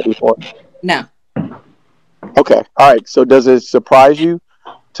saying that before? No. Okay. All right. So does it surprise you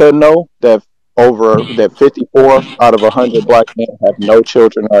to know that 54 out of 100 black men have no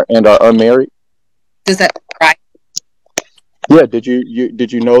children and are unmarried? Does that right? Yeah. Did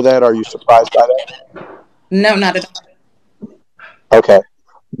you know that? Are you surprised by that? No, not at all. Okay.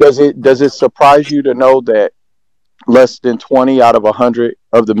 Does it surprise you to know that less than 20 out of 100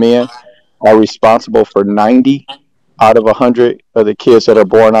 of the men are responsible for 90 out of 100 of the kids that are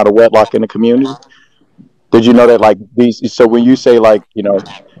born out of wedlock in the community? Did you know that, like, these? So when you say, like,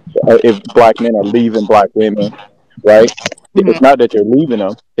 if black men are leaving black women, right? Hmm. It's not that they're leaving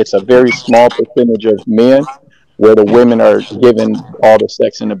them. It's a very small percentage of men where the women are giving all the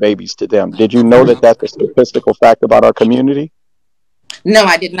sex and the babies to them. Did you know that that's a statistical fact about our community? No,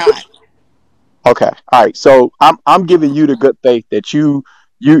 I did not. Okay. All right. So I'm giving you the good faith that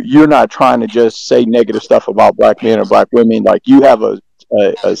you're not trying to just say negative stuff about black men or black women. Like, you have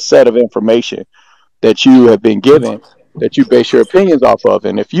a set of information that you have been given that you base your opinions off of.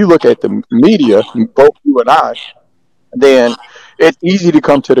 And if you look at the media, both you and I, then it's easy to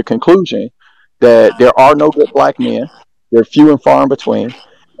come to the conclusion that there are no good black men. They're few and far in between.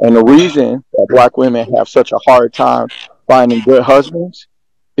 And the reason that black women have such a hard time finding good husbands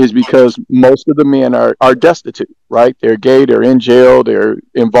is because most of the men are destitute, right? They're gay, they're in jail, they're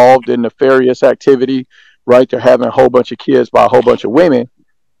involved in nefarious activity, right? They're having a whole bunch of kids by a whole bunch of women.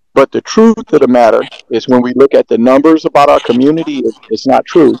 But the truth of the matter is, when we look at the numbers about our community, it's not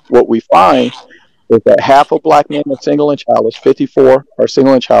true. What we find is that half of black men are single and childless, 54 are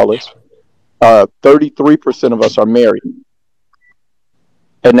single and childless, 33% of us are married,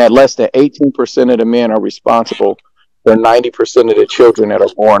 and that less than 18% of the men are responsible for 90% of the children that are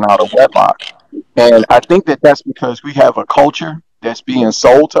born out of wedlock. And I think that that's because we have a culture that's being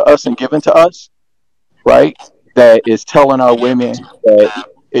sold to us and given to us, right? That is telling our women that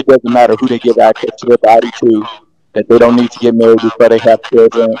it doesn't matter who they give access to their body to, that they don't need to get married before they have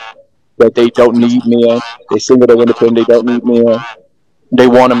children, that they don't need men. They single, they're independent, they don't need men. They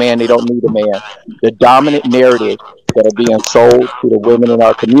want a man, they don't need a man. The dominant narratives that are being sold to the women in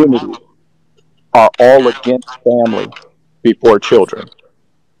our community are all against family before children.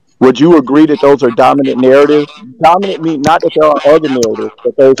 Would you agree that those are dominant narratives? Dominant mean not that there are other narratives,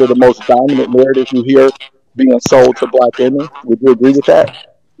 but those are the most dominant narratives you hear being sold to black women. Would you agree with that?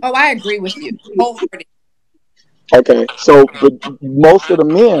 Oh, I agree with you wholeheartedly. Okay, so but most of the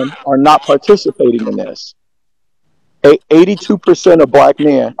men are not participating in this. 82% of black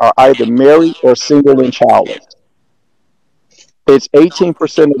men are either married or single and childless. It's 18%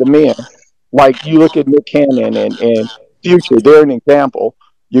 of the men. Like you look at Nick Cannon and Future, they're an example.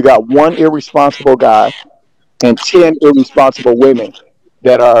 You got one irresponsible guy and 10 irresponsible women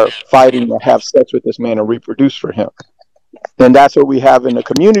that are fighting to have sex with this man and reproduce for him. And that's what we have in the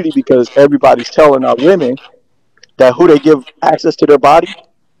community because everybody's telling our women that who they give access to their body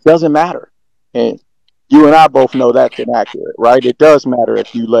doesn't matter. And you and I both know that's inaccurate, right? It does matter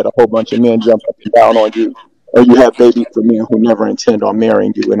if you let a whole bunch of men jump up and down on you, or you have babies for men who never intend on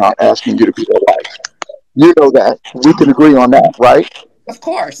marrying you and aren't asking you to be their wife. You know that. We can agree on that, right? Of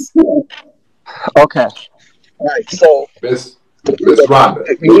course. Okay. All right. So, Miss Rhonda.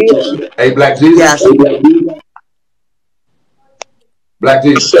 Hey, Black Yes. Jesus. Black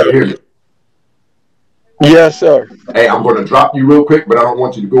Jesus, can you hear me? yes, sir. Hey, I'm going to drop you real quick, but I don't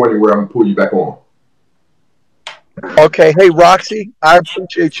want you to go anywhere. I'm going to pull you back on. Okay. Hey, Roxy, I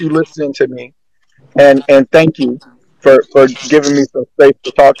appreciate you listening to me. And thank you for giving me some space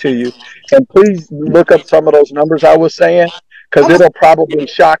to talk to you. And please look up some of those numbers I was saying, because Almost. it'll probably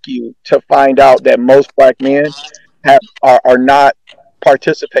shock you to find out that most black men are not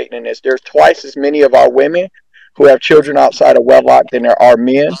participating in this. There's twice as many of our women who have children outside of wedlock than there are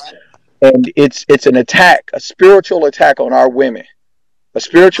men, and it's an attack, a spiritual attack on our women, a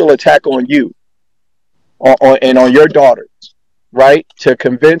spiritual attack on you, and on your daughters, right? To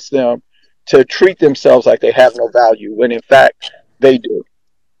convince them to treat themselves like they have no value when in fact they do.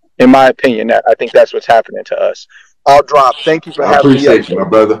 In my opinion, that I think that's what's happening to us. I'll drop. Thank you for I having me up. appreciate you, my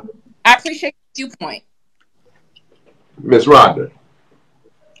brother. I appreciate your viewpoint. Miss Rhonda,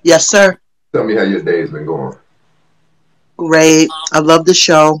 Yes, sir. tell me how your day's been going. Great. I love the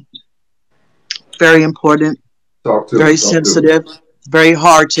show. Very important. Talk to me. Very Talk to me. sensitive. Very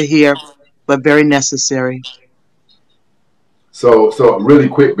hard to hear, but very necessary. So really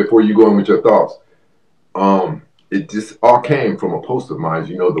quick before you go in with your thoughts, it just all came from a post of mine.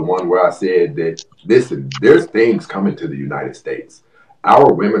 You know, the one where I said that listen, there's things coming to the United States.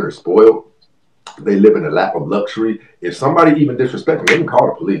 Our women are spoiled. They live in a lap of luxury. If somebody even disrespects them, they can call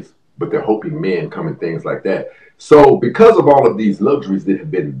the police. But they're hoping men come and things like that. So because of all of these luxuries that have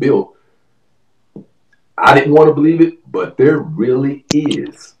been built, I didn't want to believe it, but there really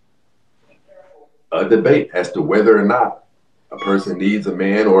is a debate as to whether or not a person needs a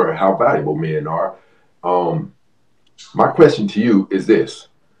man or how valuable men are. My question to you is this.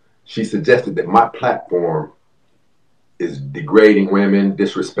 She suggested that my platform is degrading women,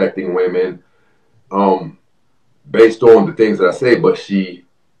 disrespecting women, based on the things that I say, but she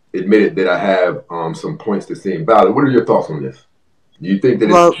admitted that I have some points that seem valid. What are your thoughts on this? Do you think that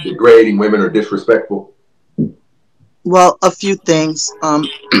Well, it's degrading women or disrespectful? well, a few things.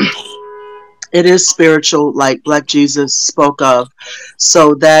 It is spiritual, like Black Jesus spoke of.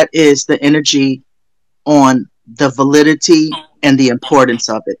 So that is the energy on the validity and the importance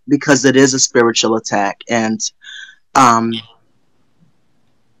of it, because it is a spiritual attack, and um,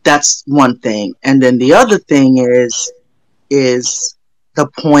 that's one thing. And then the other thing is the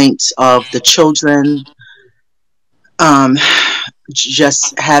point of the children um,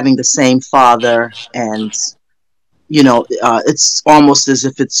 just having the same father, and it's almost as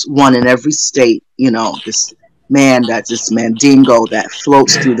if it's one in every state. This mandingo that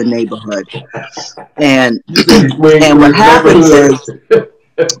floats through the neighborhood, and You said he swings and through what his happens is neighborhood.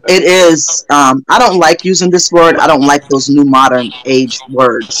 it is. I don't like using this word. I don't like those new modern age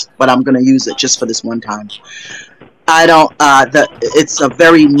words, but I'm going to use it just for this one time. I don't. It's a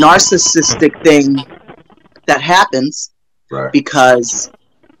very narcissistic thing that happens Right. because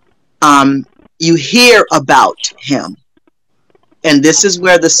you hear about him. And this is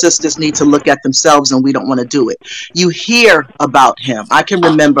where the sisters need to look at themselves, and we don't want to do it. You hear about him. I can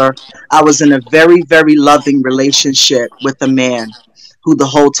remember I was in a very, very loving relationship with a man who the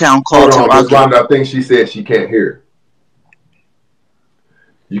whole town Hold called him on, Miss ugly. Rhonda. I think she said she can't hear.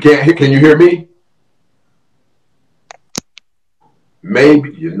 You can't hear. Can you hear me?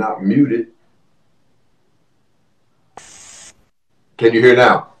 Maybe you're not muted. Can you hear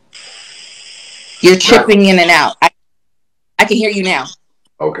now? You're Now. chipping in and out. I can hear you now.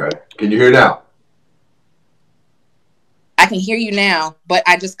 Okay. Can you hear now? I can hear you now, but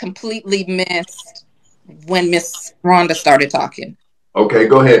I just completely missed when Miss Rhonda started talking. Okay,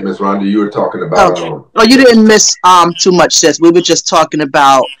 go ahead, Miss Rhonda. You were talking Oh, about oh, you didn't miss too much, sis. We were just talking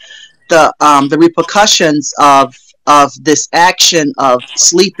about the repercussions of this action of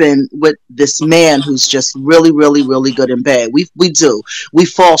sleeping with this man who's just really, really, really good in bed. We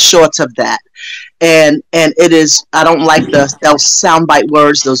fall short of that, and it is, I don't like those soundbite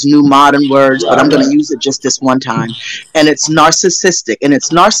words, those new modern words, but I'm going to right. use it just this one time. And it's narcissistic, and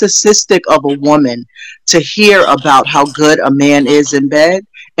it's narcissistic of a woman to hear about how good a man is in bed,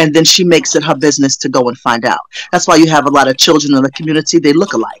 and then she makes it her business to go and find out. That's why you have a lot of children in the community, they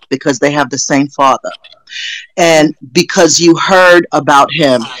look alike because they have the same father, and because you heard about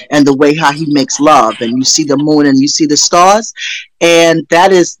him and the way how he makes love, and you see the moon and you see the stars, and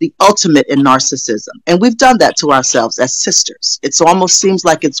that is the ultimate in narcissism. And we've done that to ourselves as sisters. It almost seems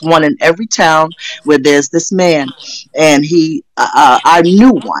like it's one in every town where there's this man, and I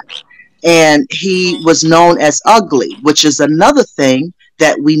knew one, and he was known as ugly, which is another thing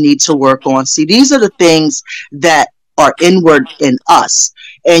that we need to work on. See, these are the things that are inward in us.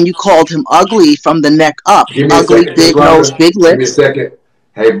 And you called him ugly from the neck up. Give me a Ugly, second, Miss big nose, Rhonda. big Give me a lips. second.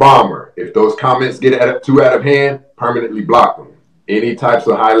 Hey, Bomber, if those comments get too out of hand, permanently block them. Any types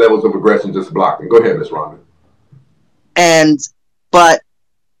of high levels of aggression, just block them. Go ahead, Miss Rhonda. And but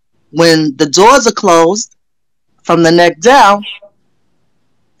when the doors are closed from the neck down,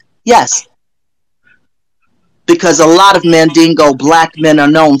 yes, because a lot of Mandingo black men are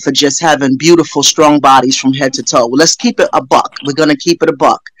known for just having beautiful, strong bodies from head to toe. Well, let's keep it a buck. We're going to keep it a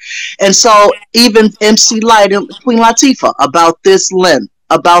buck. And so even MC Light and Queen Latifah, about this length,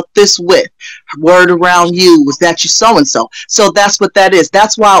 about this width, word around you was that you so-and-so. So that's what that is.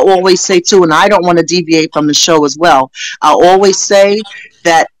 That's why I always say too, and I don't want to deviate from the show as well, I always say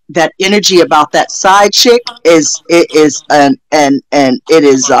that that energy about that side chick is, it is and it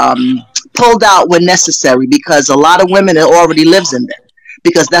is pulled out when necessary, because a lot of women, it already lives in them,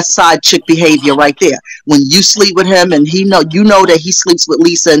 because that's side chick behavior right there. When you sleep with him and you know that he sleeps with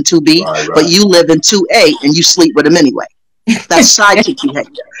Lisa in 2B, Right, but right. you live in 2A and you sleep with him anyway. That's side chick behavior.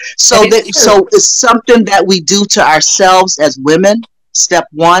 That So is true. it's something that we do to ourselves as women. Step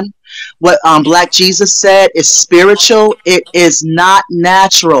one, what Black Jesus said is spiritual. It is not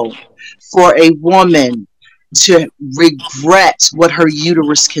natural for a woman to regret what her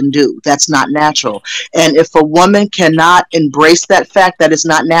uterus can do. That's not natural. And if a woman cannot embrace that fact that it's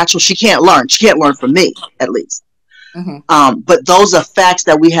not natural, she can't learn. She can't learn from me, at least. Hmm. But those are facts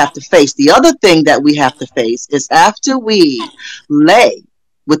that we have to face. The other thing that we have to face is after we lay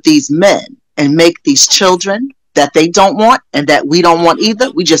with these men and make these children that they don't want and that we don't want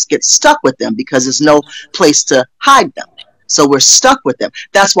either, we just get stuck with them because there's no place to hide them. So we're stuck with them.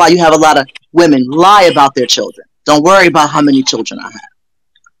 That's why you have a lot of women lie about their children. Don't worry about how many children I have.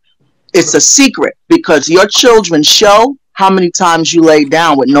 It's a secret because your children show how many times you lay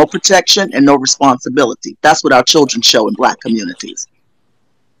down with no protection and no responsibility. That's what our children show in Black communities.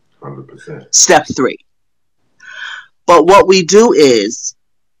 100%. Step three. But what we do is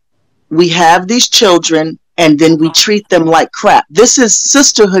we have these children and then we treat them like crap. This is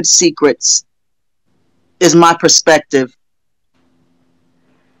sisterhood secrets, is my perspective.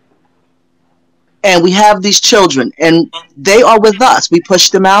 And we have these children and they are with us. We push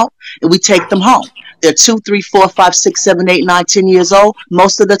them out and we take them home. They're 2, 3, 4, 5, 6, 7, 8, 9, 10 years old.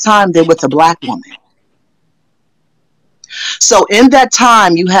 Most of the time they're with a Black woman. So in that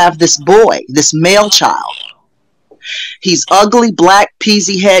time you have this boy, this male child. He's ugly, black,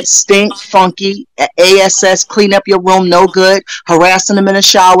 peasy head, stink, funky, ASS, clean up your room, no good, harassing him in the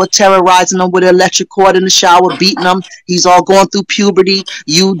shower, terrorizing him with an electric cord in the shower, beating him. He's all going through puberty,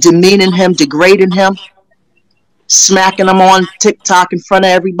 you demeaning him, degrading him, smacking him on TikTok in front of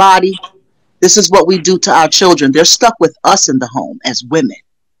everybody. This is what we do to our children. They're stuck with us in the home as women.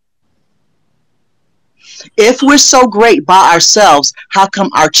 If we're so great by ourselves, how come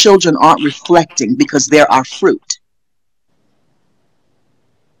our children aren't reflecting? Because they're our fruit.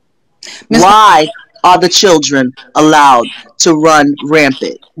 Miss Why are the children allowed to run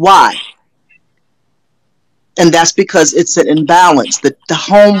rampant? Why? And that's because it's an imbalance. The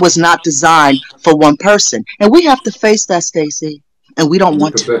home was not designed for one person. And we have to face that, Stacey. And we don't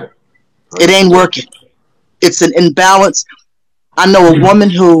want to. 100%. It ain't working. It's an imbalance. I know a woman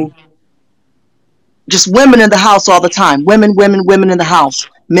who, just women in the house all the time. Women in the house.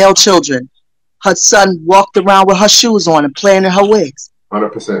 Male children. Her son walked around with her shoes on and playing in her wigs.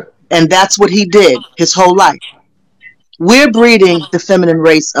 100%. And that's what he did his whole life. We're breeding the feminine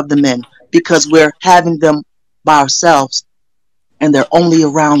race of the men because we're having them by ourselves. And they're only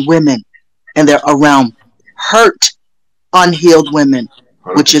around women. And they're around hurt, unhealed women,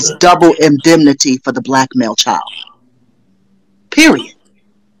 which is 100%. double indemnity for the Black male child. period.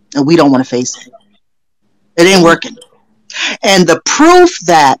 And we don't want to face it. It ain't working. And the proof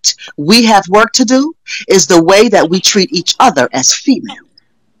that we have work to do is the way that we treat each other as female.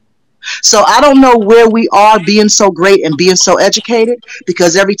 So I don't know where we are being so great and being so educated,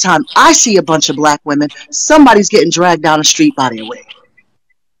 because every time I see a bunch of black women, somebody's getting dragged down the street by their wig.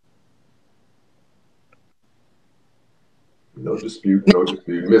 No dispute, no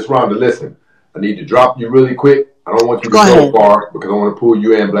dispute. Miss Rhonda, listen, I need to drop you really quick. I don't want you to Go go ahead. far because I want to pull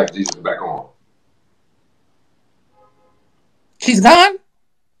you and Black Jesus back on. She's gone?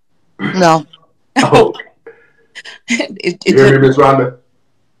 No. Oh, you hear me, Miss Rhonda?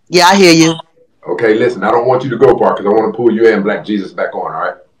 Yeah, I hear you. Okay, listen, I don't want you to go far because I want to pull you and Black Jesus back on, all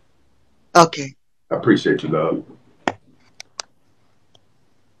right? Okay. I appreciate you, love.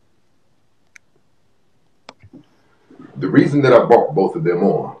 The reason that I brought both of them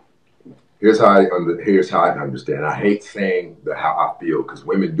on, here's how I understand. I hate saying how I feel because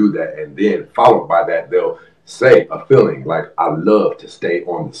women do that, and then followed by that, they'll say a feeling like I love to stay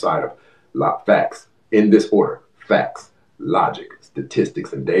on the side of facts in this order: facts, logic,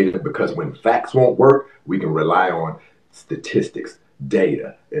 statistics, and data. Because when facts won't work, we can rely on statistics,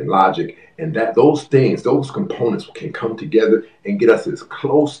 data, and logic, and that those components can come together and get us as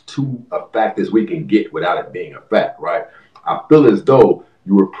close to a fact as we can get without it being a fact, right? I feel as though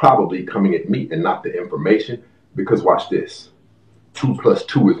you were probably coming at me and not the information, because watch this. 2 +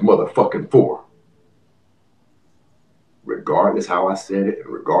 2 is motherfucking 4. Regardless how I said it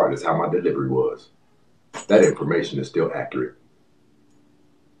and regardless how my delivery was, that information is still accurate.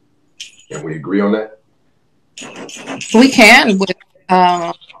 Can we agree on that? We can. With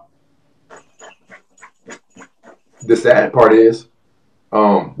the sad part is,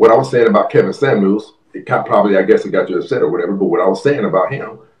 what I was saying about Kevin Samuels, probably, I guess it got you upset or whatever, but what I was saying about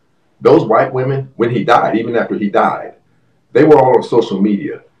him, those white women, when he died, even after he died, they were all on social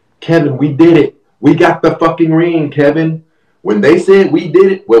media. Kevin, we did it. We got the fucking ring, Kevin. When they said we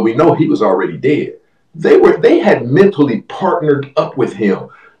did it, well, we know he was already dead. They had mentally partnered up with him,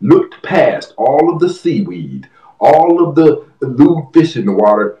 looked past all of the seaweed, all of the lewd fish in the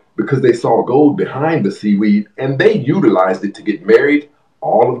water, because they saw gold behind the seaweed, and they utilized it to get married.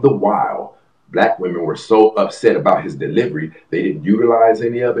 All of the while, black women were so upset about his delivery, they didn't utilize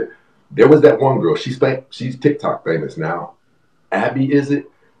any of it. There was that one girl, she's TikTok famous now. Abby, is it?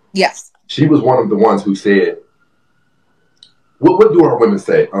 Yes. She was one of the ones who said, what do our women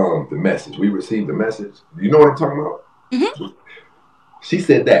say? The message. We received the message. You know what I'm talking about? Mm-hmm. She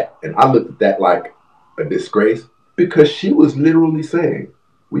said that, and I looked at that like a disgrace, because she was literally saying,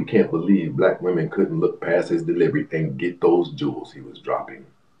 we can't believe black women couldn't look past his delivery and get those jewels he was dropping.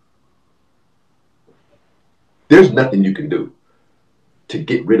 There's nothing you can do to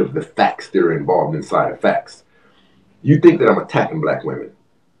get rid of the facts that are involved inside of facts. You think that I'm attacking black women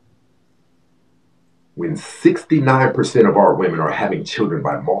when 69% of our women are having children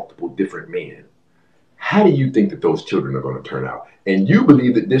by multiple different men. How do you think that those children are going to turn out? And you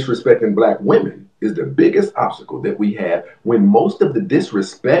believe that disrespecting black women is the biggest obstacle that we have, when most of the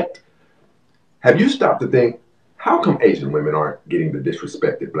disrespect, have you stopped to think, how come Asian women aren't getting the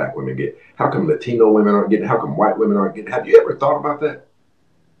disrespect that black women get? How come Latino women aren't getting it? How come white women aren't getting it? Have you ever thought about that?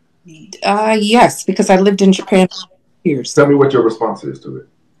 Yes, because I lived in Japan for years. Tell me what your response is to it.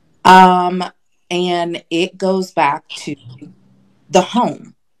 And it goes back to the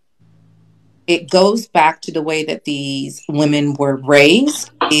home. It goes back to the way that these women were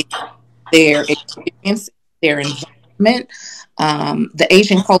raised, their experience, their environment. The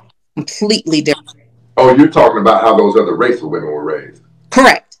Asian culture is completely different. Oh, you're talking about how those other racial women were raised.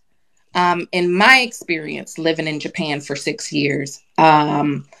 Correct. In my experience, living in Japan for 6 years,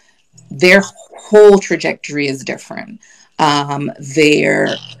 their whole trajectory is different.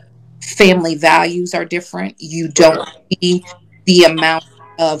 Their family values are different. You don't see the amount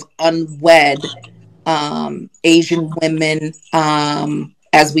of unwed Asian women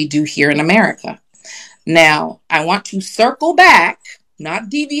as we do here in America. Now, I want to circle back, not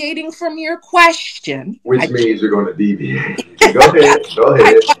deviating from your question. Which means you're going to deviate. Go ahead. Go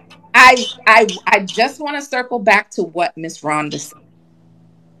ahead. I just want to circle back to what Miss Rhonda said.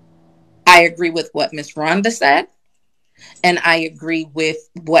 I agree with what Miss Rhonda said, and I agree with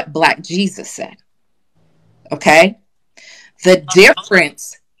what Black Jesus said. Okay? The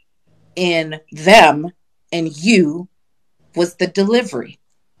difference in them and you was the delivery.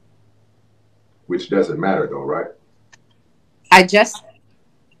 Which doesn't matter though, right?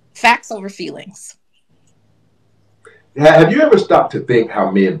 Facts over feelings. Have you ever stopped to think how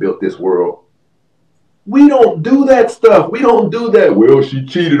men built this world? We don't do that stuff. We don't do that. Well, she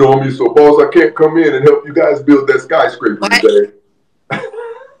cheated on me, so boss, I can't come in and help you guys build that skyscraper today.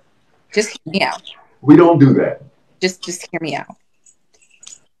 Just hear me out. We don't do that. Just hear me out.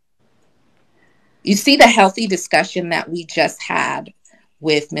 You see the healthy discussion that we just had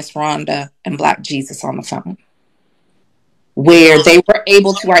with Miss Rhonda and Black Jesus on the phone, where they were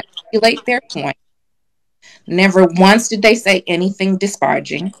able to articulate their point. Never once did they say anything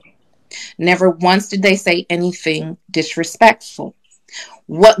disparaging. Never once did they say anything disrespectful.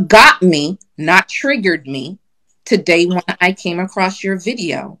 What got me, not triggered me, today when I came across your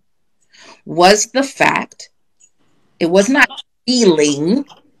video was the fact, it was not feeling,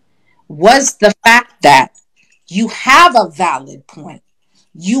 was the fact that you have a valid point.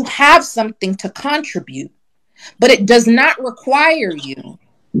 You have something to contribute, but it does not require you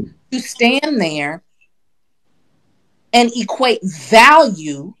to stand there and equate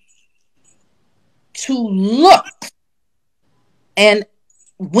value to look. And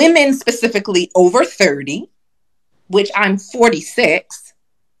women specifically over 30, which I'm 46,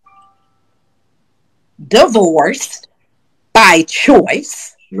 divorced by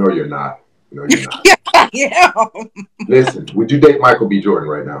choice. No, you're not. No, you're not. Yeah, I am. Listen, would you date Michael B. Jordan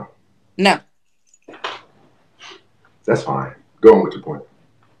right now? No. That's fine. Go on with your point.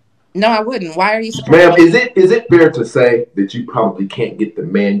 No, I wouldn't. Why are you surprised? Ma'am, is it fair to say that you probably can't get the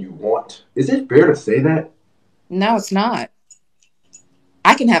man you want? Is it fair to say that? No, it's not.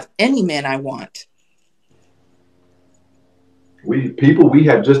 I can have any man I want. We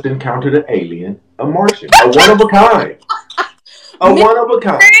have just encountered an alien, a Martian, a one of a kind. A one of a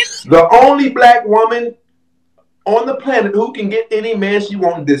kind. The only black woman on the planet who can get any man she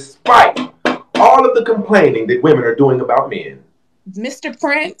wants, despite all of the complaining that women are doing about men. Mr.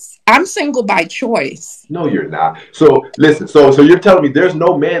 Prince, I'm single by choice. No, you're not. So listen, so you're telling me there's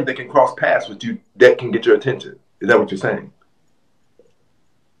no man that can cross paths with you that can get your attention. Is that what you're saying?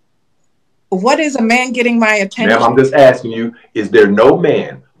 What is a man getting my attention? Ma'am, I'm just asking you, is there no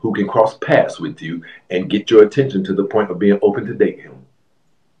man who can cross paths with you and get your attention to the point of being open to date him?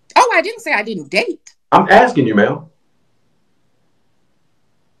 Oh, I didn't say I didn't date. I'm asking you, ma'am.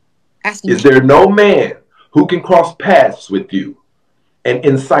 Asking is there no man who can cross paths with you and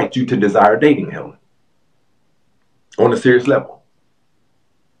incite you to desire dating him on a serious level?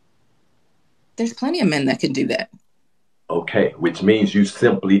 There's plenty of men that can do that. Okay, which means you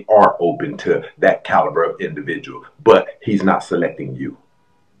simply are open to that caliber of individual, but he's not selecting you.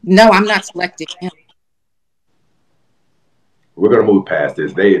 No, I'm not selecting him. We're going to move past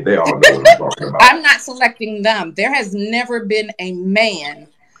this. They all know what I'm talking about. I'm not selecting them. There has never been a man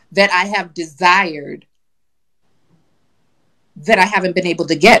that I have desired that I haven't been able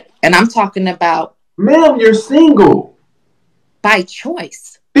to get. And I'm talking about... Ma'am, you're single. By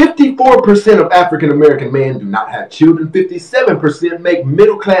choice. 54% of African-American men do not have children. 57% make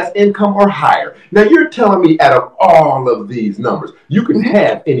middle-class income or higher. Now, you're telling me out of all of these numbers, you can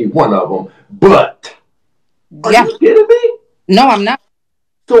have any one of them, but... Are you kidding me? No, I'm not.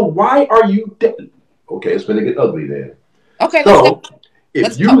 So why are you... Okay, it's going to get ugly then. Okay, so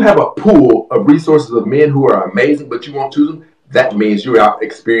if you have a pool of resources of men who are amazing, but you won't choose them, that means you're out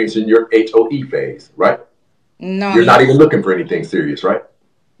experiencing your HOE phase, right? No. You're not even looking for anything serious, right?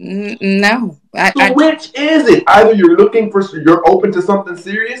 No. So which is it? Either you're you're open to something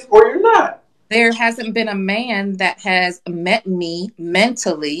serious or you're not. There hasn't been a man that has met me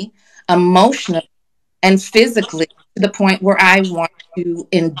mentally, emotionally, and physically to the point where I want to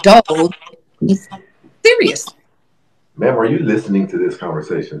indulge seriously. Ma'am, are you listening to this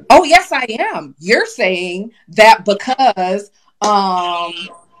conversation? Oh, yes, I am. You're saying that because I'm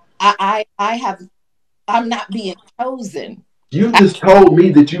not being chosen. You just told me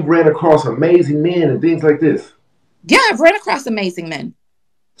that you ran across amazing men and things like this. Yeah, I've ran across amazing men.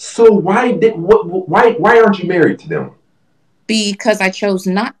 So why aren't you married to them? Because I chose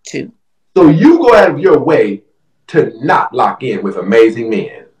not to. So you go out of your way to not lock in with amazing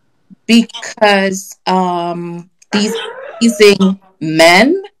men. Because these amazing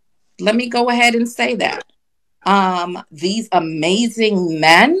men, let me go ahead and say that. These amazing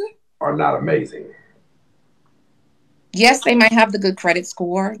men are not amazing. Yes, they might have the good credit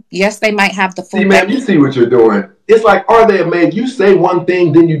score. Yes, they might have the full... See, man, you see what you're doing. It's like, are they amazing? You say one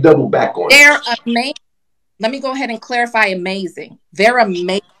thing, then you double back on it. They're amazing. Let me go ahead and clarify amazing. They're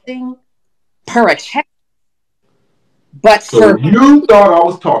amazing per a check. But so you thought I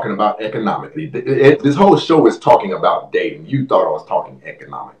was talking about economically. This whole show is talking about dating. You thought I was talking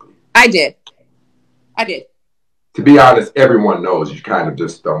economically. I did. To be honest, everyone knows you kind of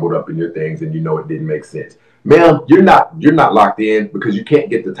just stumbled up in your things and you know it didn't make sense. Ma'am, you're not locked in because you can't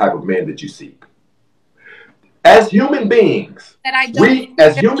get the type of man that you seek. As human beings, we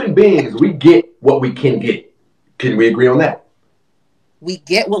get what we can get. Can we agree on that? We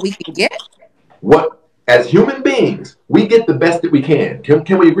get what we can get. What, as human beings, we get the best that we can.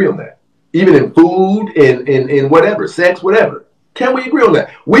 Can we agree on that? Even in food, in whatever, sex, whatever. Can we agree on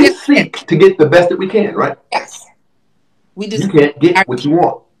that? We Yes. seek to get the best that we can, right? Yes. We You just can't get what you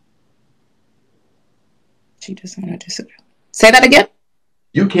want. She doesn't want to disagree. Say that again.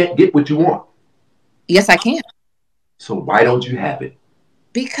 You can't get what you want. Yes, I can. So why don't you have it?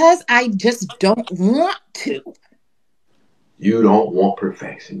 Because I just don't want to. You don't want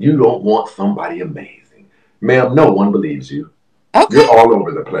perfection. You don't want somebody amazing. Ma'am, no one believes you. Okay. You're all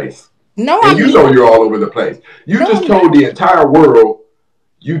over the place. No, And you know you're all over the place. You just told the entire world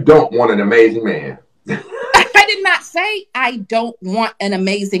you don't want an amazing man. I did not say I don't want an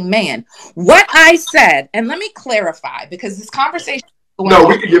amazing man. What I said, and let me clarify, because this conversation is going No, on.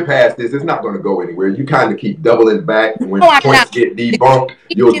 we can get past this. It's not going to go anywhere. You kind of keep doubling back. And when No, I'm points not. get debunked,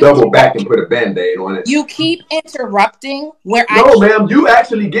 you'll double back and put a Band-Aid on it. You keep interrupting where No, ma'am, you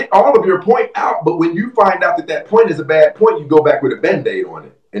actually get all of your point out. But when you find out that that point is a bad point, you go back with a Band-Aid on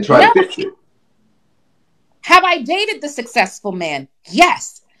it and try to fix it. Have I dated the successful man?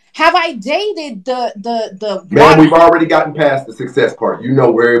 Yes. Have I dated the Man, we've already gotten past the success part. You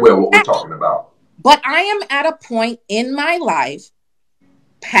know very well what we're talking about. But I am at a point in my life,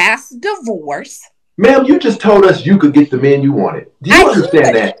 past divorce. Ma'am, you just told us you could get the man you wanted. Do you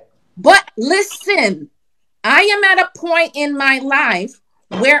understand that? But listen, I am at a point in my life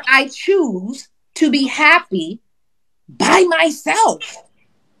where I choose to be happy by myself.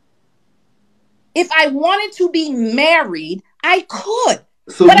 If I wanted to be married, I could.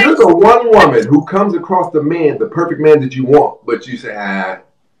 So but you're the one woman who comes across the man, the perfect man that you want, but you say,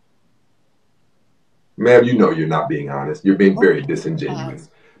 ma'am, you know you're not being honest. You're being very disingenuous.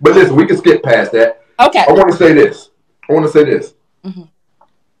 But listen, we can skip past that. Okay. I want to say this. Mm-hmm.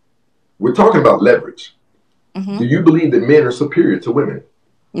 We're talking about leverage. Mm-hmm. Do you believe that men are superior to women?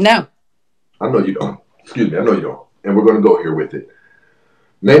 No. I know you don't. Excuse me, I know you don't. And we're going to go here with it.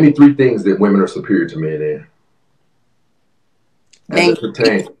 Name me 3 things that women are superior to men in.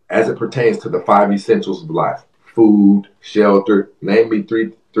 As it pertains to the 5 essentials of life. Food, shelter. Name me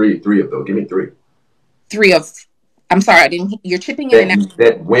three of those. Give me 3. 3 of, I'm sorry, I didn't, you're chipping in and out.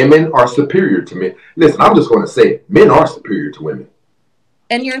 That women are superior to men. Listen, I'm just going to say it. Men are superior to women.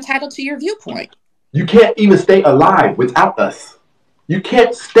 And you're entitled to your viewpoint. You can't even stay alive without us. You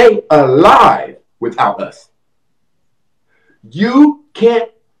can't stay alive without us. You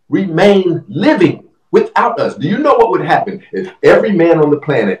can't remain living without us. Do you know what would happen if every man on the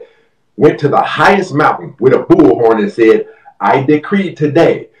planet went to the highest mountain with a bullhorn and said, I decree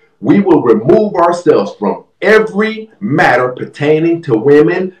today, we will remove ourselves from every matter pertaining to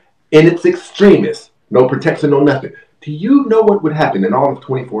women in its extremists. No protection, no nothing. Do you know what would happen in all of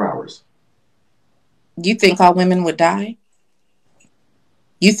 24 hours? You think all women would die?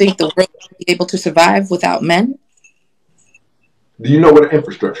 You think the world would be able to survive without men? Do you know what an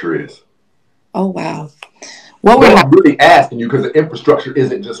infrastructure is? Oh, wow. Well, I'm really asking you because the infrastructure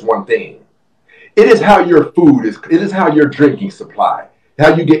isn't just one thing. It is how your food is. It is how your drinking supply,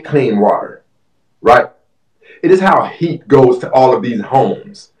 how you get clean water, right? It is how heat goes to all of these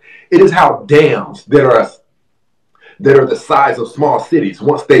homes. It is how dams that are the size of small cities,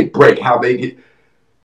 once they break, how they get